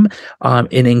with them,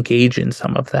 and engage in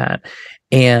some of that.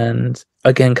 And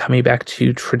again, coming back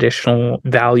to traditional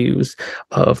values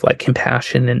of like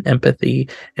compassion and empathy,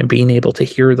 and being able to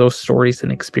hear those stories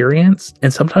and experience.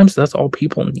 And sometimes that's all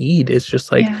people need, is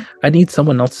just like, I need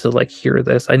someone else to like hear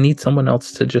this. I need someone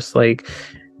else to just like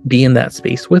be in that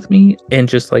space with me and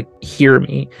just like hear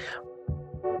me.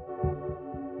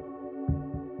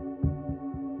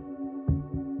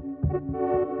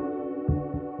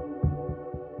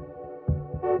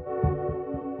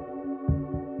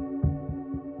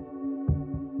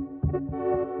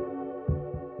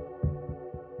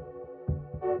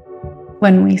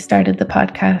 When we started the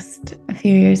podcast a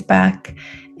few years back,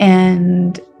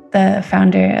 and the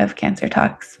founder of Cancer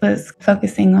Talks was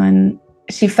focusing on,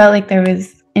 she felt like there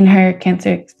was, in her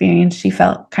cancer experience, she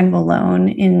felt kind of alone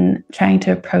in trying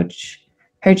to approach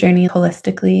her journey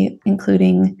holistically,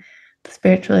 including the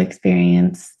spiritual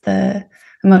experience, the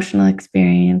emotional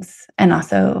experience, and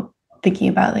also thinking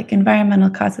about like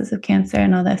environmental causes of cancer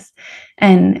and all this.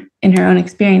 And in her own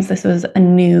experience, this was a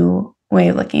new way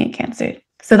of looking at cancer.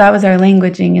 So that was our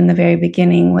languaging in the very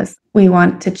beginning, was we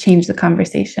want to change the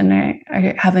conversation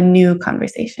or have a new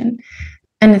conversation.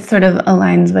 And it sort of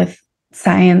aligns with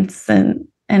science, and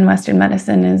Western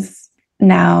medicine is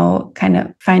now kind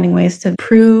of finding ways to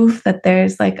prove that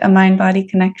there's like a mind-body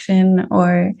connection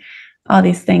or all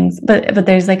these things. But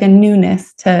there's like a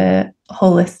newness to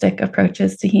holistic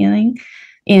approaches to healing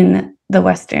in the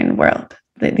Western world.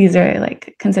 These are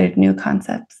like considered new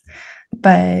concepts,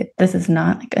 but this is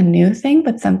not like a new thing,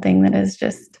 but something that is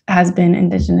just has been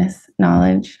Indigenous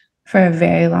knowledge for a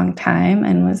very long time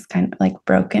and was kind of like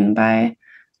broken by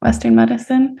Western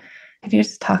medicine. Could you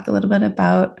just talk a little bit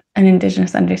about an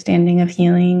Indigenous understanding of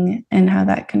healing and how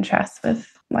that contrasts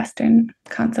with Western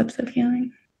concepts of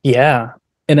healing? Yeah.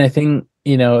 And I think,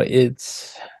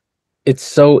 it's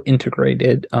so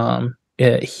integrated.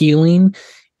 Healing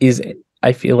is,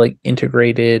 I feel like,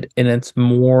 integrated, and it's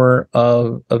more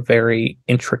of a very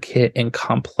intricate and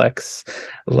complex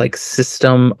like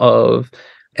system of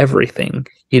everything.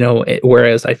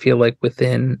 Whereas I feel like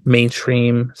within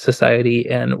mainstream society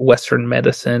and Western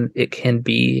medicine, it can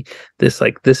be this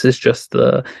like, this is just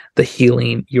the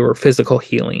healing, your physical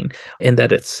healing, and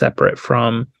that it's separate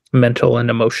from mental and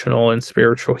emotional and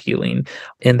spiritual healing,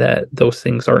 and that those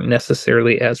things aren't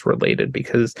necessarily as related,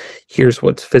 because here's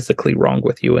what's physically wrong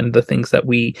with you and the things that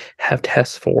we have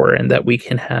tests for and that we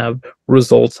can have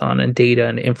results on and data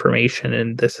and information,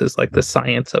 and this is like the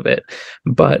science of it.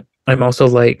 But I'm also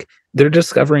like, they're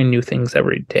discovering new things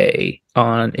every day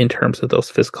in terms of those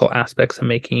physical aspects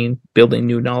and building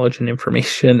new knowledge and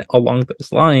information along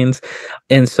those lines.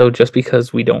 And so just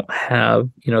because we don't have,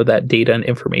 that data and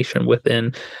information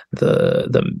within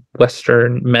the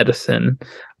Western medicine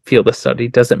field of study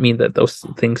doesn't mean that those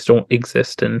things don't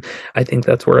exist. And I think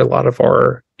that's where a lot of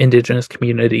our Indigenous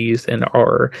communities and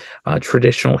our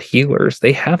traditional healers,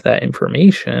 they have that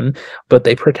information, but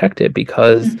they protect it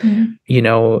because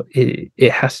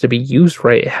it has to be used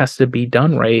right. It has to be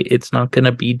done right. It's not going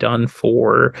to be done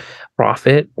for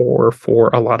profit or for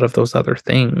a lot of those other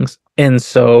things. And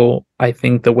so I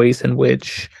think the ways in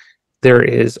which there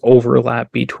is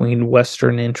overlap between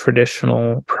Western and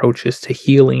traditional approaches to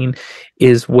healing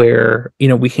is where,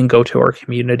 we can go to our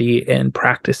community and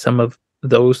practice some of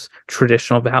those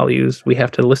traditional values. We have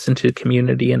to listen to the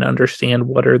community and understand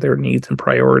what are their needs and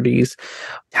priorities.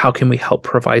 How can we help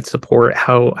provide support?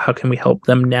 How can we help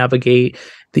them navigate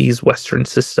these Western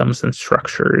systems and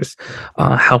structures?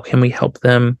 How can we help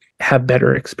them have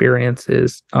better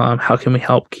experiences? How can we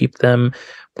help keep them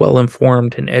well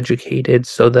informed and educated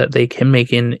so that they can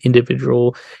make an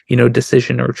individual,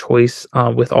 decision or choice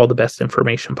with all the best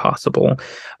information possible?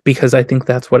 Because I think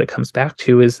that's what it comes back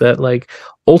to, is that like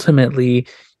ultimately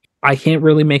I can't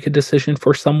really make a decision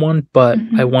for someone, but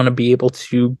I want to be able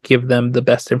to give them the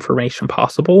best information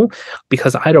possible,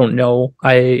 because I don't know.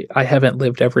 I haven't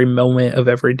lived every moment of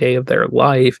every day of their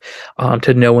life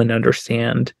to know and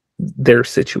understand their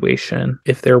situation.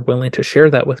 If they're willing to share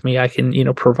that with me, I can,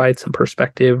 provide some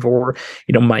perspective or,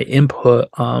 my input.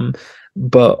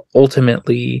 But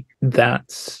ultimately,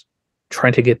 that's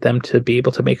trying to get them to be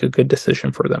able to make a good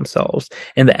decision for themselves.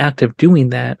 And the act of doing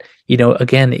that,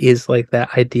 again, is like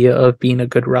that idea of being a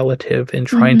good relative and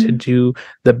trying to do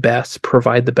the best,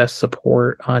 provide the best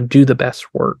support, do the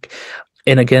best work.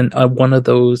 And again, one of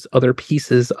those other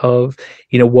pieces of,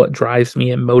 what drives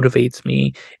me and motivates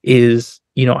me is,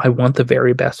 I want the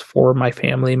very best for my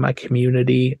family, my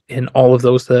community, and all of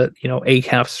those that,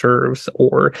 ACAF serves,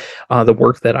 or the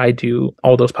work that I do,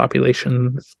 all those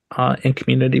populations and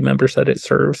community members that it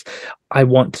serves. I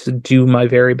want to do my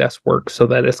very best work so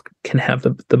that it can have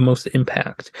the most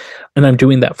impact. And I'm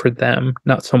doing that for them,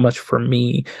 not so much for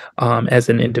me as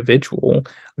an individual,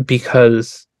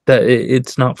 because that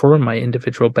it's not for my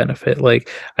individual benefit.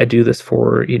 Like, I do this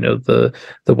for, the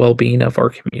well-being of our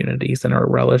communities and our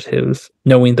relatives,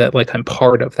 knowing that like I'm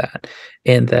part of that,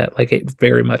 and that like it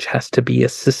very much has to be a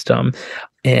system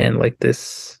and like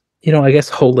this, I guess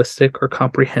holistic or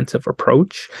comprehensive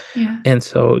approach. Yeah. And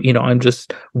so, I'm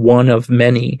just one of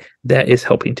many that is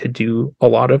helping to do a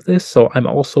lot of this. So I'm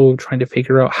also trying to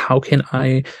figure out, how can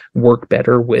I work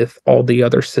better with all the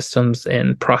other systems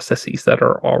and processes that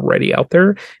are already out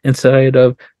there, instead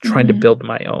of trying to build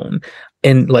my own?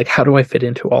 And like, how do I fit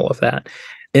into all of that?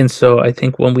 And so I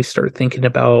think when we start thinking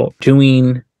about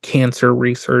doing cancer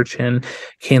research and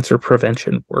cancer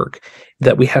prevention work,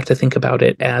 that we have to think about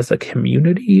it as a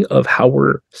community of how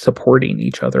we're supporting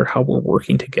each other, how we're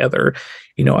working together.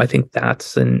 I think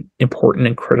that's an important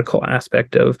and critical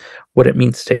aspect of what it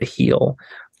means to heal.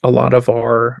 A lot of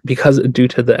because due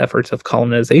to the efforts of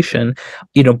colonization,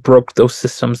 broke those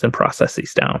systems and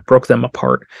processes down, broke them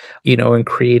apart, and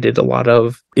created a lot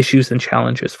of issues and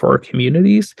challenges for our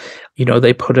communities.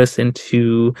 They put us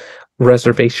into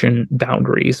reservation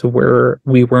boundaries where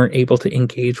we weren't able to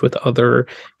engage with other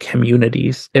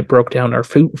communities. It broke down our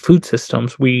food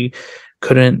systems. We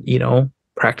couldn't,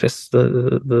 practice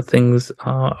the things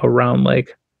around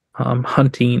like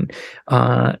hunting,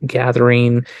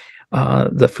 gathering,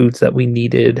 the foods that we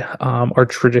needed, our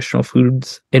traditional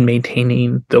foods, in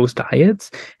maintaining those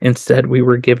diets. Instead, we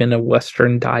were given a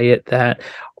Western diet that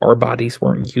our bodies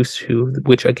weren't used to,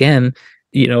 which again,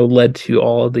 led to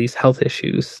all of these health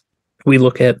issues. We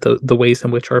look at the ways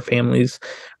in which our families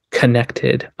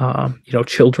connected.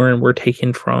 Children were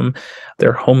taken from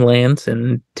their homelands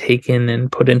and taken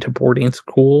and put into boarding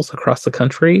schools across the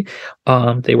country.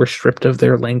 They were stripped of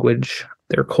their language,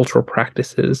 their cultural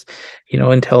practices,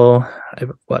 until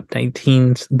the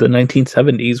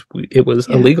 1970s. It was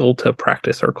illegal to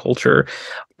practice our culture.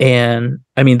 And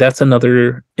I mean, that's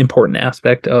another important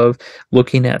aspect of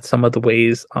looking at some of the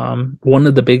ways. One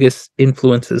of the biggest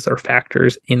influences or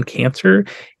factors in cancer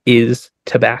is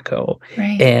tobacco.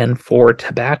 Right. And for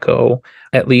tobacco,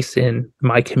 at least in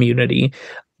my community,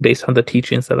 based on the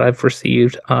teachings that I've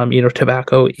received,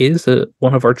 tobacco is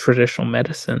one of our traditional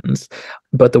medicines.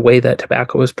 But the way that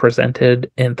tobacco is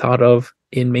presented and thought of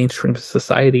in mainstream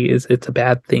society is it's a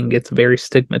bad thing. It's very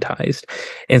stigmatized.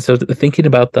 And so thinking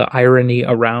about the irony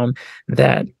around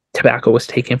that, tobacco was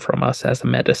taken from us as a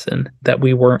medicine, that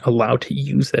we weren't allowed to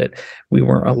use it. We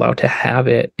weren't allowed to have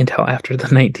it until after the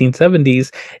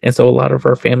 1970s. And so a lot of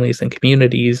our families and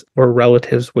communities or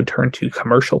relatives would turn to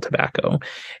commercial tobacco.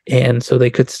 And so they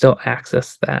could still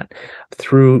access that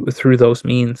through those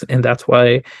means. And that's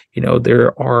why,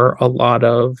 there are a lot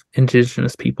of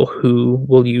Indigenous people who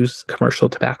will use commercial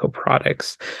tobacco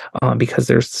products because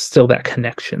there's still that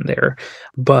connection there.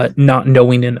 But not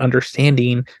knowing and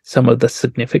understanding some of the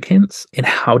significance and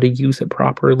how to use it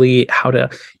properly, how to,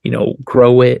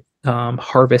 grow it,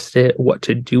 harvest it, what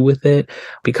to do with it,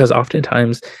 because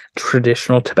oftentimes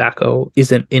traditional tobacco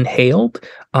isn't inhaled.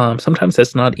 Sometimes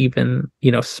it's not even,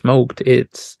 smoked.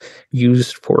 It's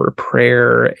used for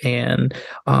prayer and,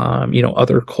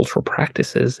 other cultural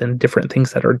practices and different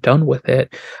things that are done with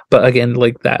it. But again,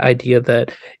 like that idea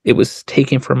that it was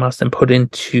taken from us and put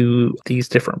into these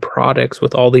different products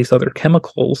with all these other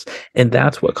chemicals, and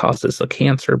that's what causes the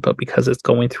cancer. But because it's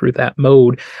going through that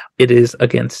mode, it is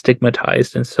again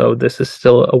stigmatized. And so this is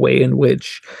still a way in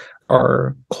which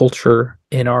our culture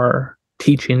and our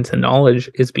teachings and knowledge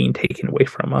is being taken away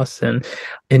from us and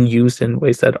used in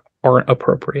ways that aren't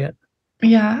appropriate.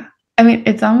 Yeah. I mean,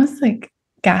 it's almost like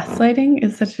gaslighting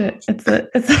is it's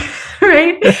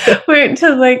right.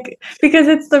 Because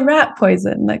it's the rat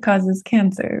poison that causes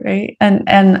cancer, right?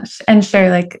 And sure,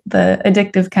 like the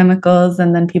addictive chemicals,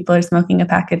 and then people are smoking a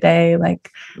pack a day,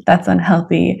 like that's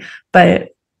unhealthy.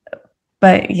 But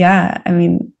yeah, I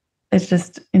mean, it's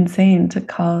just insane to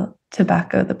call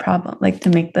tobacco the problem, like to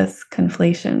make this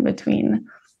conflation between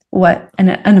what an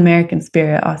American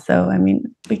spirit also. I mean,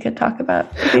 we could talk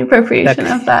about the appropriation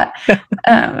of that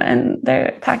and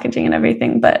their packaging and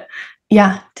everything, but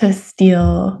yeah, to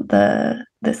steal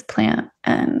this plant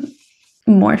and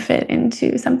morph it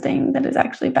into something that is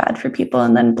actually bad for people,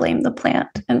 and then blame the plant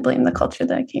and blame the culture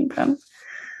that it came from.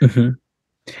 Mm-hmm.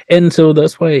 And so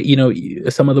that's why,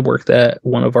 some of the work that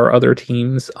one of our other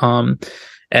teams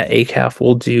at ACAF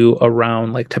will do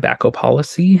around like tobacco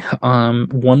policy.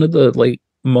 One of the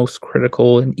most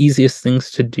critical and easiest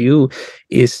things to do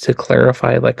is to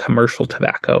clarify like commercial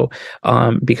tobacco,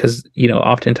 because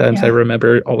oftentimes I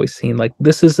remember always seeing like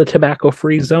this is a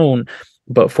tobacco-free zone.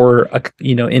 But for a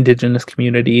Indigenous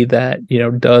community that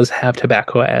does have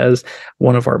tobacco as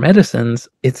one of our medicines,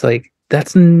 it's like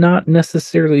that's not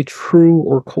necessarily true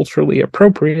or culturally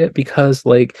appropriate, because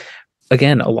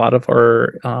again, a lot of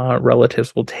our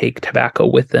relatives will take tobacco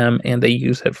with them and they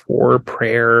use it for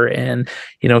prayer and,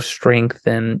 strength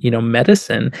and,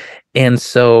 medicine. And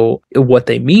so what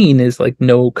they mean is like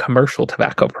no commercial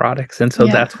tobacco products. And so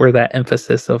that's where that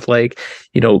emphasis of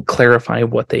clarifying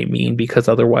what they mean, because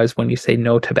otherwise when you say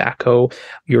no tobacco,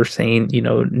 you're saying,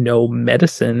 no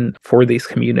medicine for these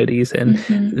communities. And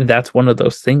that's one of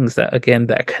those things that, again,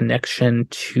 that connection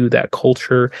to that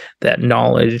culture, that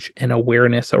knowledge and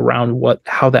awareness around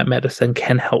how that medicine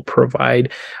can help provide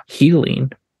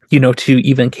healing, to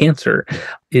even cancer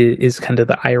is kind of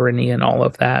the irony in all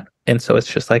of that. And so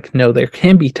it's just like, no, there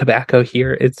can be tobacco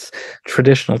here. It's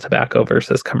traditional tobacco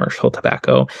versus commercial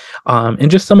tobacco. And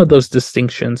just some of those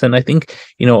distinctions. And I think,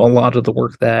 a lot of the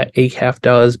work that ACAF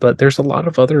does, but there's a lot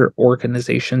of other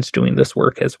organizations doing this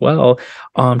work as well,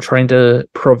 trying to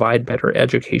provide better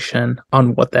education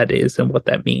on what that is and what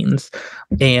that means.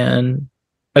 And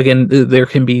again, there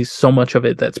can be so much of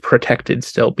it that's protected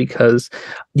still because,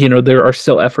 there are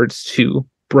still efforts to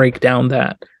break down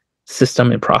that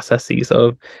system and processes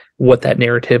of what that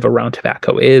narrative around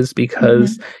tobacco is,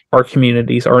 because our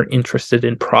communities aren't interested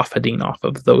in profiting off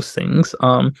of those things,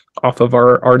 off of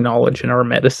our knowledge and our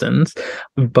medicines.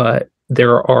 But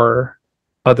there are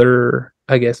other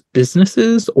I guess,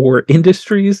 businesses or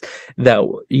industries that,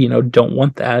 don't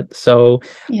want that. So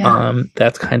Yeah.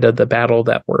 that's kind of the battle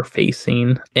that we're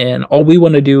facing. And all we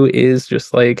want to do is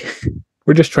just like,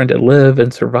 we're just trying to live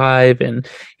and survive and,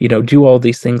 do all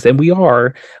these things. And we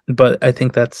are, but I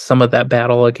think that's some of that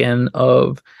battle again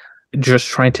of just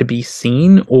trying to be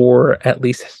seen, or at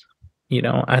least,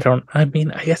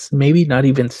 I guess maybe not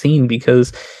even seen,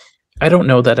 because I don't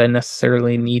know that I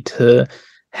necessarily need to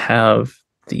have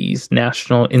these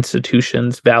national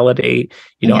institutions validate,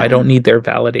 I Yeah. don't need their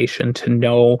validation to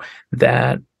know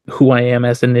that who I am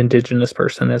as an Indigenous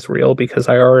person is real, because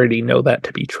I already know that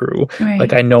to be true. Like,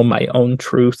 Right. I know my own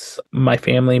truths, my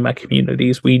family, my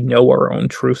communities, we know our own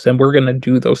truths, and we're going to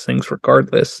do those things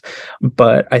regardless.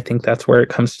 But I think that's where it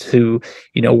comes to,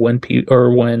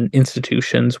 when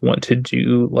institutions want to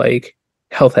do like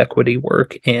health equity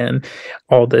work and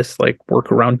all this like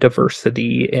work around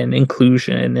diversity and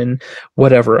inclusion and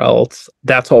whatever else,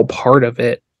 that's all part of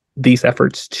it. These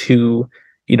efforts to,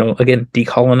 again,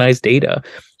 decolonize data.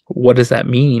 What does that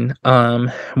mean?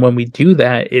 When we do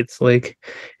that, it's like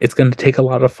it's going to take a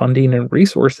lot of funding and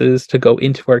resources to go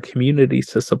into our communities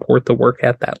to support the work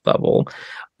at that level.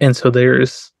 And so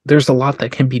there's a lot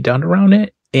that can be done around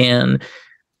it. And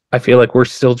I feel like we're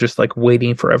still just like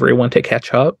waiting for everyone to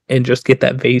catch up and just get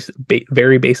that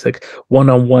very basic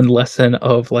one-on-one lesson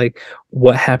of like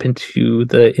what happened to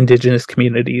the Indigenous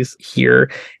communities here,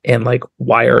 and like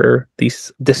why are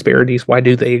these disparities, why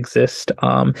do they exist,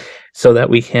 so that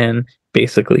we can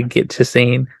basically get to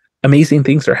saying amazing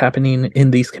things are happening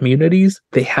in these communities.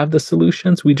 They have the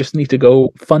solutions. We just need to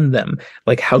go fund them.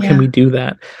 Like, how can Yeah. we do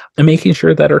that? And making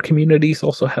sure that our communities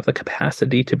also have the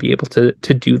capacity to be able to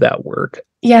do that work.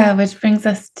 Yeah, which brings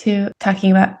us to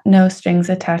talking about no strings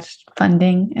attached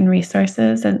funding and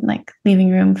resources and like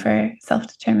leaving room for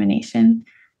self-determination.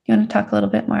 You want to talk a little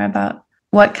bit more about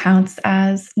what counts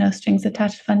as no strings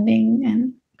attached funding?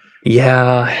 And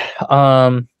Yeah.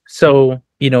 So,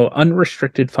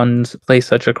 unrestricted funds play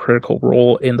such a critical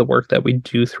role in the work that we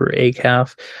do through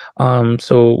ACAF.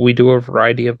 So we do a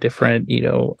variety of different,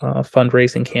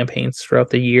 fundraising campaigns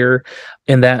throughout the year,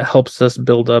 and that helps us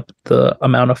build up the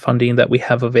amount of funding that we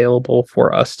have available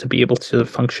for us to be able to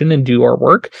function and do our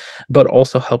work, but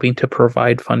also helping to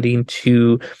provide funding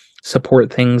to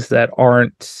support things that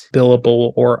aren't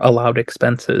billable or allowed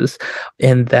expenses.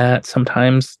 And that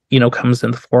sometimes, comes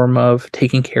in the form of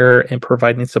taking care and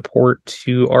providing support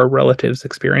to our relatives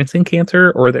experiencing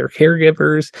cancer or their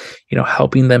caregivers,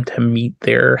 helping them to meet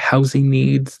their housing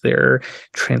needs, their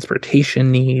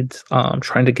transportation needs,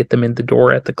 trying to get them in the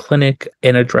door at the clinic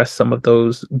and address some of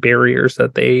those barriers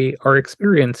that they are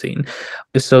experiencing,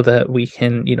 so that we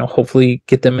can, hopefully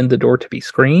get them in the door to be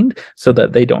screened, so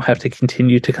that they don't have to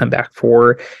continue to come back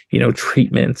for,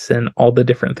 treatments and all the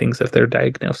different things if they're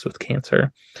diagnosed with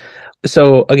cancer.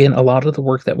 So again, a lot of the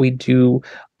work that we do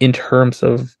in terms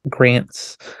of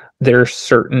grants, there's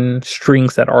certain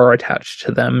strings that are attached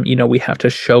to them. We have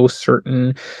to show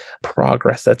certain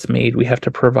progress that's made. We have to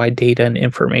provide data and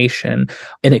information.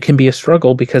 And it can be a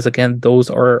struggle because, again, those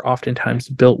are oftentimes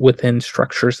built within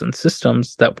structures and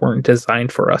systems that weren't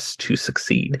designed for us to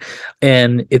succeed.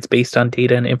 And it's based on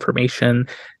data and information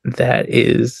that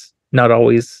is not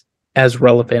always as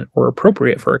relevant or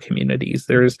appropriate for our communities.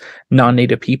 There's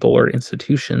non-native people or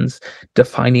institutions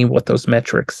defining what those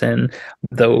metrics and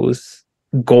those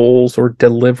goals or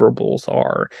deliverables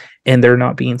are, and they're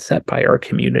not being set by our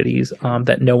communities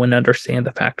that know and understand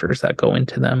the factors that go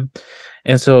into them.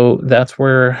 And so that's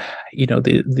where,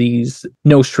 these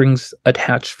no strings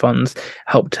attached funds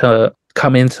help to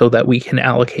come in so that we can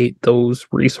allocate those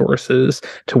resources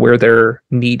to where they're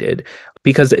needed,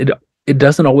 because it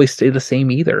doesn't always stay the same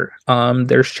either.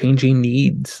 There's changing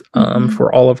needs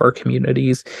for all of our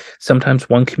communities. Sometimes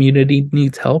one community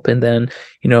needs help, and then,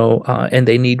 and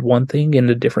they need one thing, and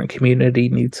a different community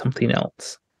needs something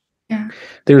else. yeah.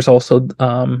 There's also,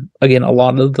 again, a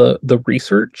lot of the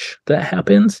research that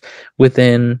happens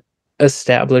within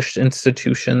established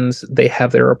institutions. They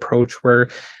have their approach where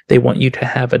they want you to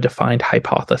have a defined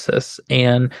hypothesis,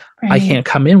 and I Right. can't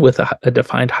come in with a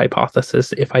defined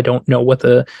hypothesis if I don't know what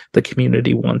the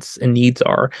community wants and needs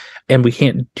are. And we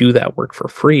can't do that work for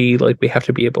free. Like, we have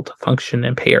to be able to function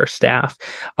and pay our staff.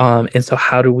 And so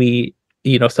how do we,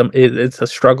 it's a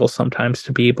struggle sometimes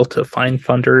to be able to find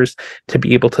funders to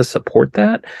be able to support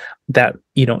that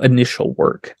initial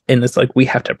work. And it's like we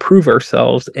have to prove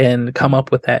ourselves and come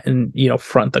up with that and,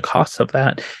 front the costs of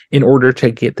that in order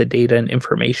to get the data and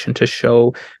information to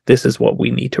show this is what we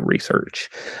need to research.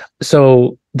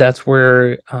 So that's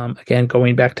where, again,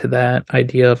 going back to that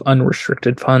idea of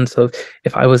unrestricted funds, of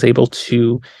if I was able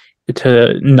to,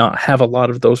 to not have a lot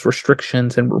of those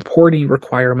restrictions and reporting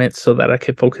requirements so that I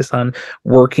could focus on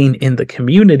working in the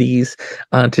communities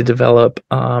to develop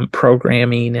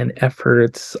programming and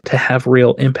efforts to have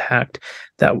real impact,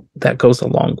 that goes a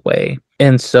long way.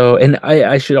 And so, and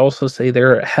I should also say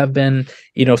there have been,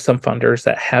 some funders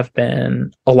that have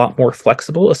been a lot more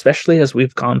flexible, especially as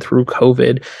we've gone through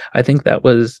COVID. I think that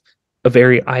was a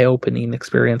very eye-opening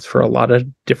experience for a lot of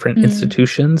different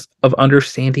institutions of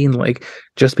understanding, like,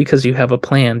 just because you have a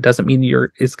plan doesn't mean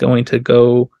it's going to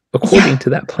go according to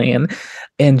that plan,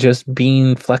 and just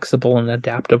being flexible and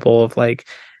adaptable of like,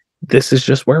 this is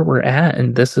just where we're at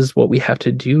and this is what we have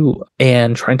to do,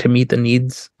 and trying to meet the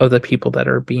needs of the people that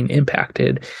are being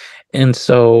impacted. And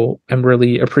so I'm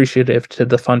really appreciative to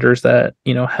the funders that,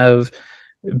 have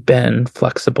been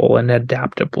flexible and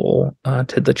adaptable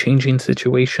to the changing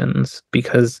situations,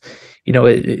 because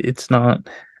it's not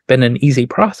been an easy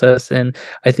process. And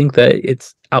I think that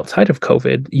it's outside of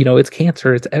COVID, it's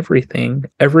cancer, it's everything,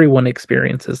 everyone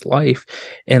experiences life.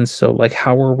 And so, like,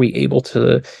 how are we able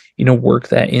to work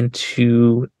that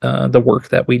into the work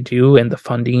that we do, and the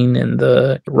funding and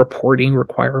the reporting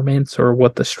requirements, or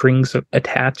what the strings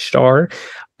attached are,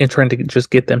 and trying to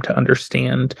just get them to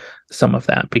understand some of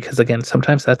that. Because again,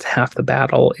 sometimes that's half the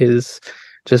battle, is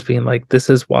just being like, this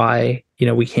is why,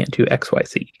 we can't do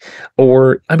XYZ.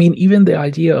 Or, I mean, even the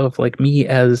idea of like me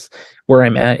as where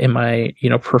I'm at in my,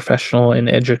 professional and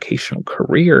educational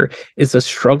career is a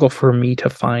struggle for me to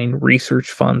find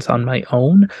research funds on my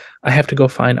own. I have to go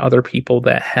find other people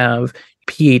that have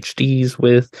PhDs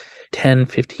with 10,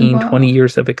 15, 20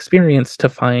 years of experience to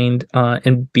find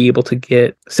and be able to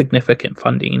get significant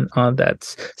funding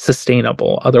that's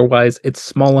sustainable. Otherwise, it's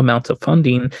small amounts of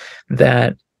funding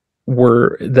that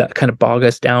kind of bog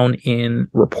us down in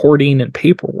reporting and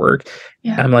paperwork.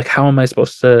 I'm like, how am I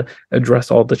supposed to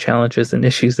address all the challenges and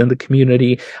issues in the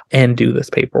community and do this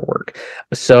paperwork?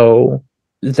 So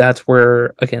that's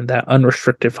where, again, that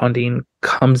unrestricted funding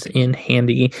comes in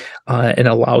handy and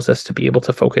allows us to be able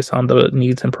to focus on the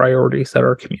needs and priorities that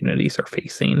our communities are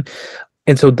facing.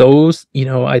 And so those,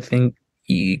 I think,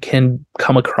 you can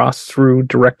come across through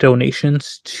direct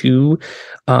donations to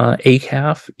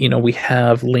ACAF. We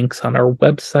have links on our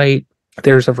website.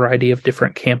 There's a variety of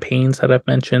different campaigns that I've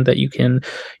mentioned that you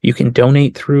can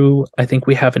donate through. I think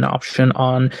we have an option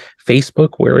on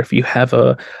Facebook where if you have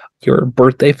your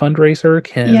birthday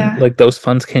fundraiser, like those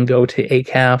funds can go to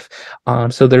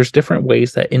ACAF. So there's different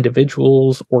ways that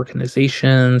individuals,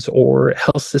 organizations, or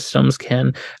health systems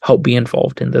can help be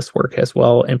involved in this work as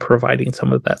well, and providing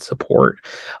some of that support.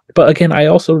 But again, I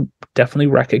also definitely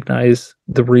recognize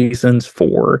the reasons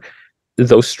for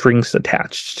those strings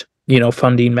attached,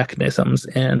 funding mechanisms,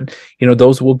 and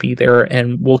those will be there,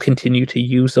 and we'll continue to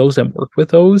use those and work with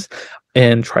those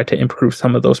and try to improve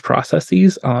some of those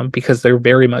processes because they're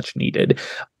very much needed,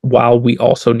 while we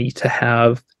also need to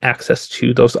have access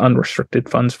to those unrestricted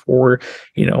funds for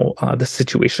the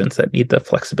situations that need the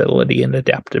flexibility and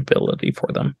adaptability for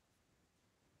them.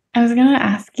 I was going to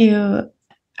ask you,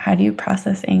 how do you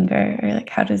process anger, or like,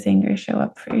 how does anger show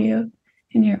up for you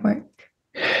in your work?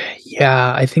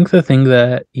 Yeah, I think the thing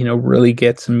that, really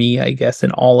gets me, I guess,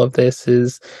 in all of this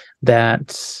is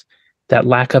that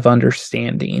lack of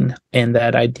understanding, and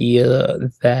that idea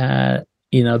that,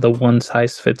 the one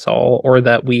size fits all, or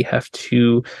that we have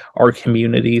to, our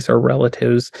communities or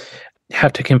relatives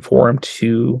have to conform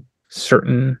to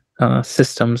certain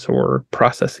systems or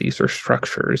processes or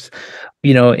structures.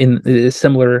 In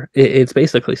similar, it's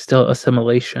basically still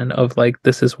assimilation of like,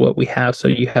 this is what we have, so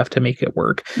you have to make it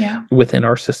work within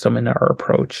our system and our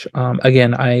approach.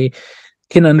 Again, I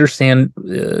can understand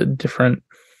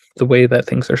the way that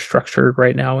things are structured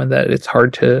right now, and that it's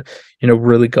hard to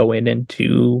really go in and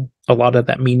do a lot of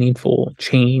that meaningful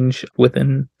change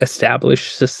within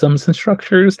established systems and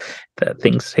structures, that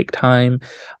things take time.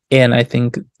 And I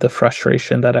think the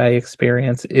frustration that I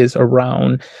experience is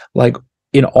around, like,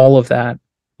 in all of that,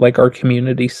 like, our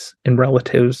communities and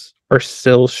relatives are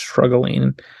still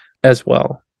struggling as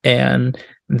well. And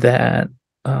that,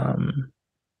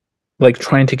 like,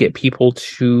 trying to get people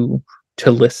to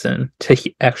listen,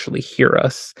 to actually hear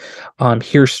us,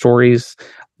 hear stories,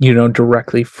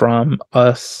 directly from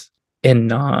us, and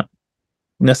not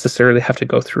necessarily have to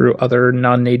go through other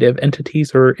non-native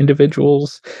entities or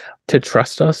individuals to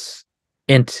trust us,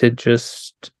 and to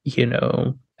just, I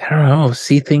don't know,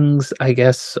 see things, I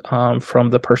guess,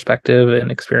 from the perspective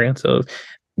and experience of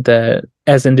that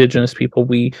as Indigenous people,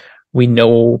 we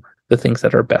know the things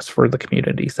that are best for the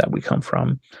communities that we come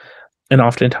from. And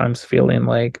oftentimes feeling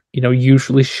like,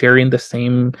 usually sharing the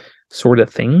same sort of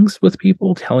things with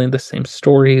people, telling the same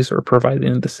stories or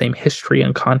providing the same history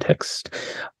and context.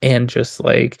 And just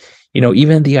like,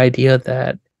 even the idea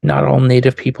that not all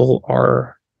Native people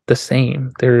are the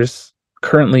same. There's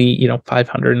currently,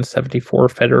 574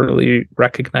 federally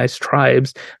recognized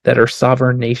tribes that are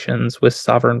sovereign nations with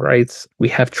sovereign rights. We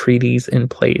have treaties in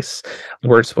place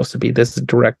where it's supposed to be this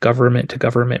direct government to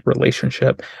government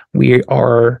relationship. We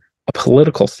are a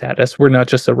political status. We're not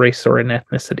just a race or an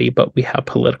ethnicity, but we have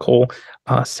political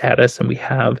status, and we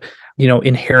have,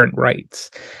 inherent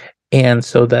rights. And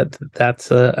so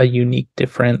that's a unique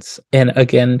difference. And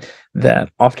again,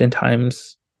 that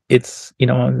oftentimes it's,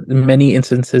 many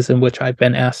instances in which I've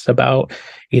been asked about,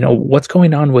 what's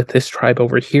going on with this tribe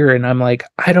over here. And I'm like,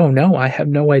 I don't know. I have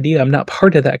no idea. I'm not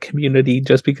part of that community.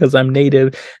 Just because I'm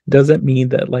Native doesn't mean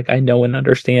that like I know and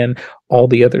understand all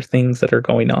the other things that are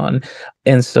going on.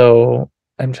 And so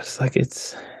I'm just like,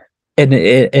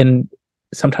 and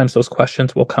sometimes those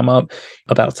questions will come up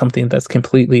about something that's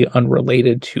completely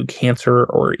unrelated to cancer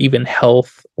or even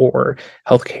health or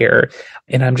healthcare.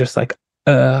 And I'm just like,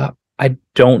 I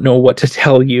don't know what to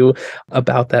tell you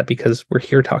about that, because we're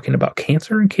here talking about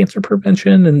cancer and cancer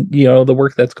prevention and, the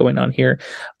work that's going on here.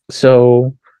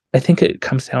 So I think it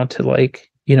comes down to like,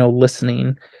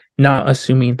 listening, not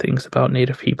assuming things about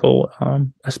Native people,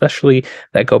 especially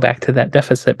that go back to that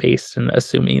deficit based and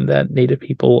assuming that Native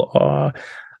people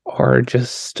are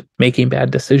just making bad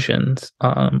decisions,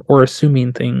 or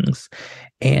assuming things,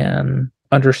 and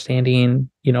understanding,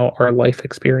 our life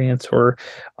experience, or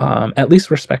at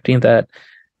least respecting that,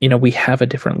 we have a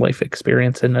different life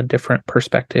experience and a different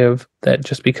perspective, that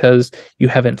just because you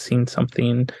haven't seen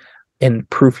something and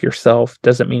proof yourself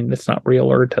doesn't mean it's not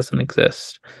real or it doesn't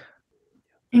exist.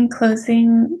 In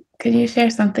closing, could you share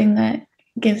something that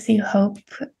gives you hope,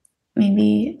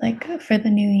 maybe like for the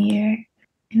new year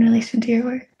in relation to your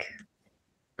work?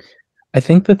 I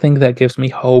think the thing that gives me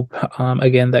hope,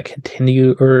 again, that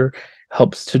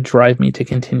helps to drive me to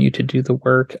continue to do the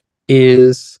work,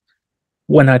 is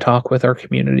when I talk with our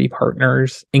community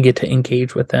partners and get to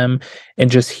engage with them and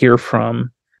just hear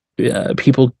from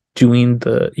people doing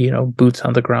the, boots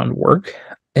on the ground work,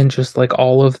 and just like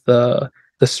all of the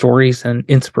stories and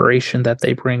inspiration that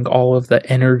they bring, all of the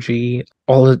energy,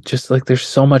 all of just like there's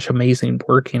so much amazing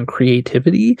work and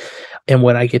creativity. And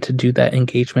when I get to do that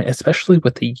engagement, especially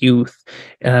with the youth,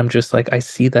 and I'm just like, I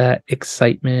see that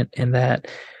excitement and that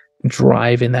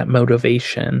drive and that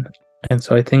motivation. And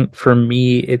so I think for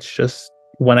me, it's just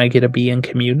when I get to be in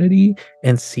community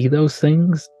and see those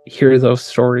things, hear those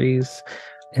stories,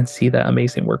 and see that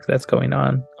amazing work that's going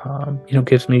on,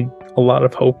 gives me a lot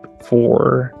of hope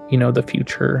for, the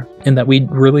future, and that we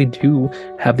really do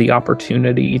have the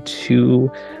opportunity to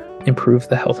improve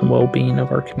the health and well-being of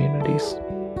our communities.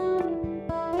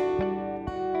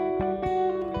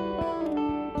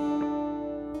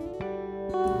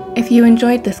 If you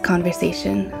enjoyed this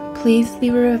conversation, please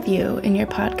leave a review in your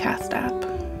podcast app.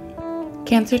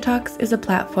 Cancer Talks is a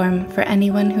platform for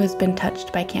anyone who has been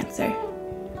touched by cancer.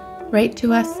 Write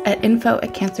to us at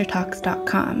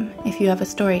info@cancertalks.com if you have a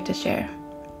story to share.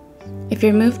 If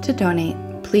you're moved to donate,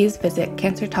 please visit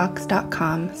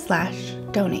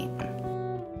cancertalks.com/donate.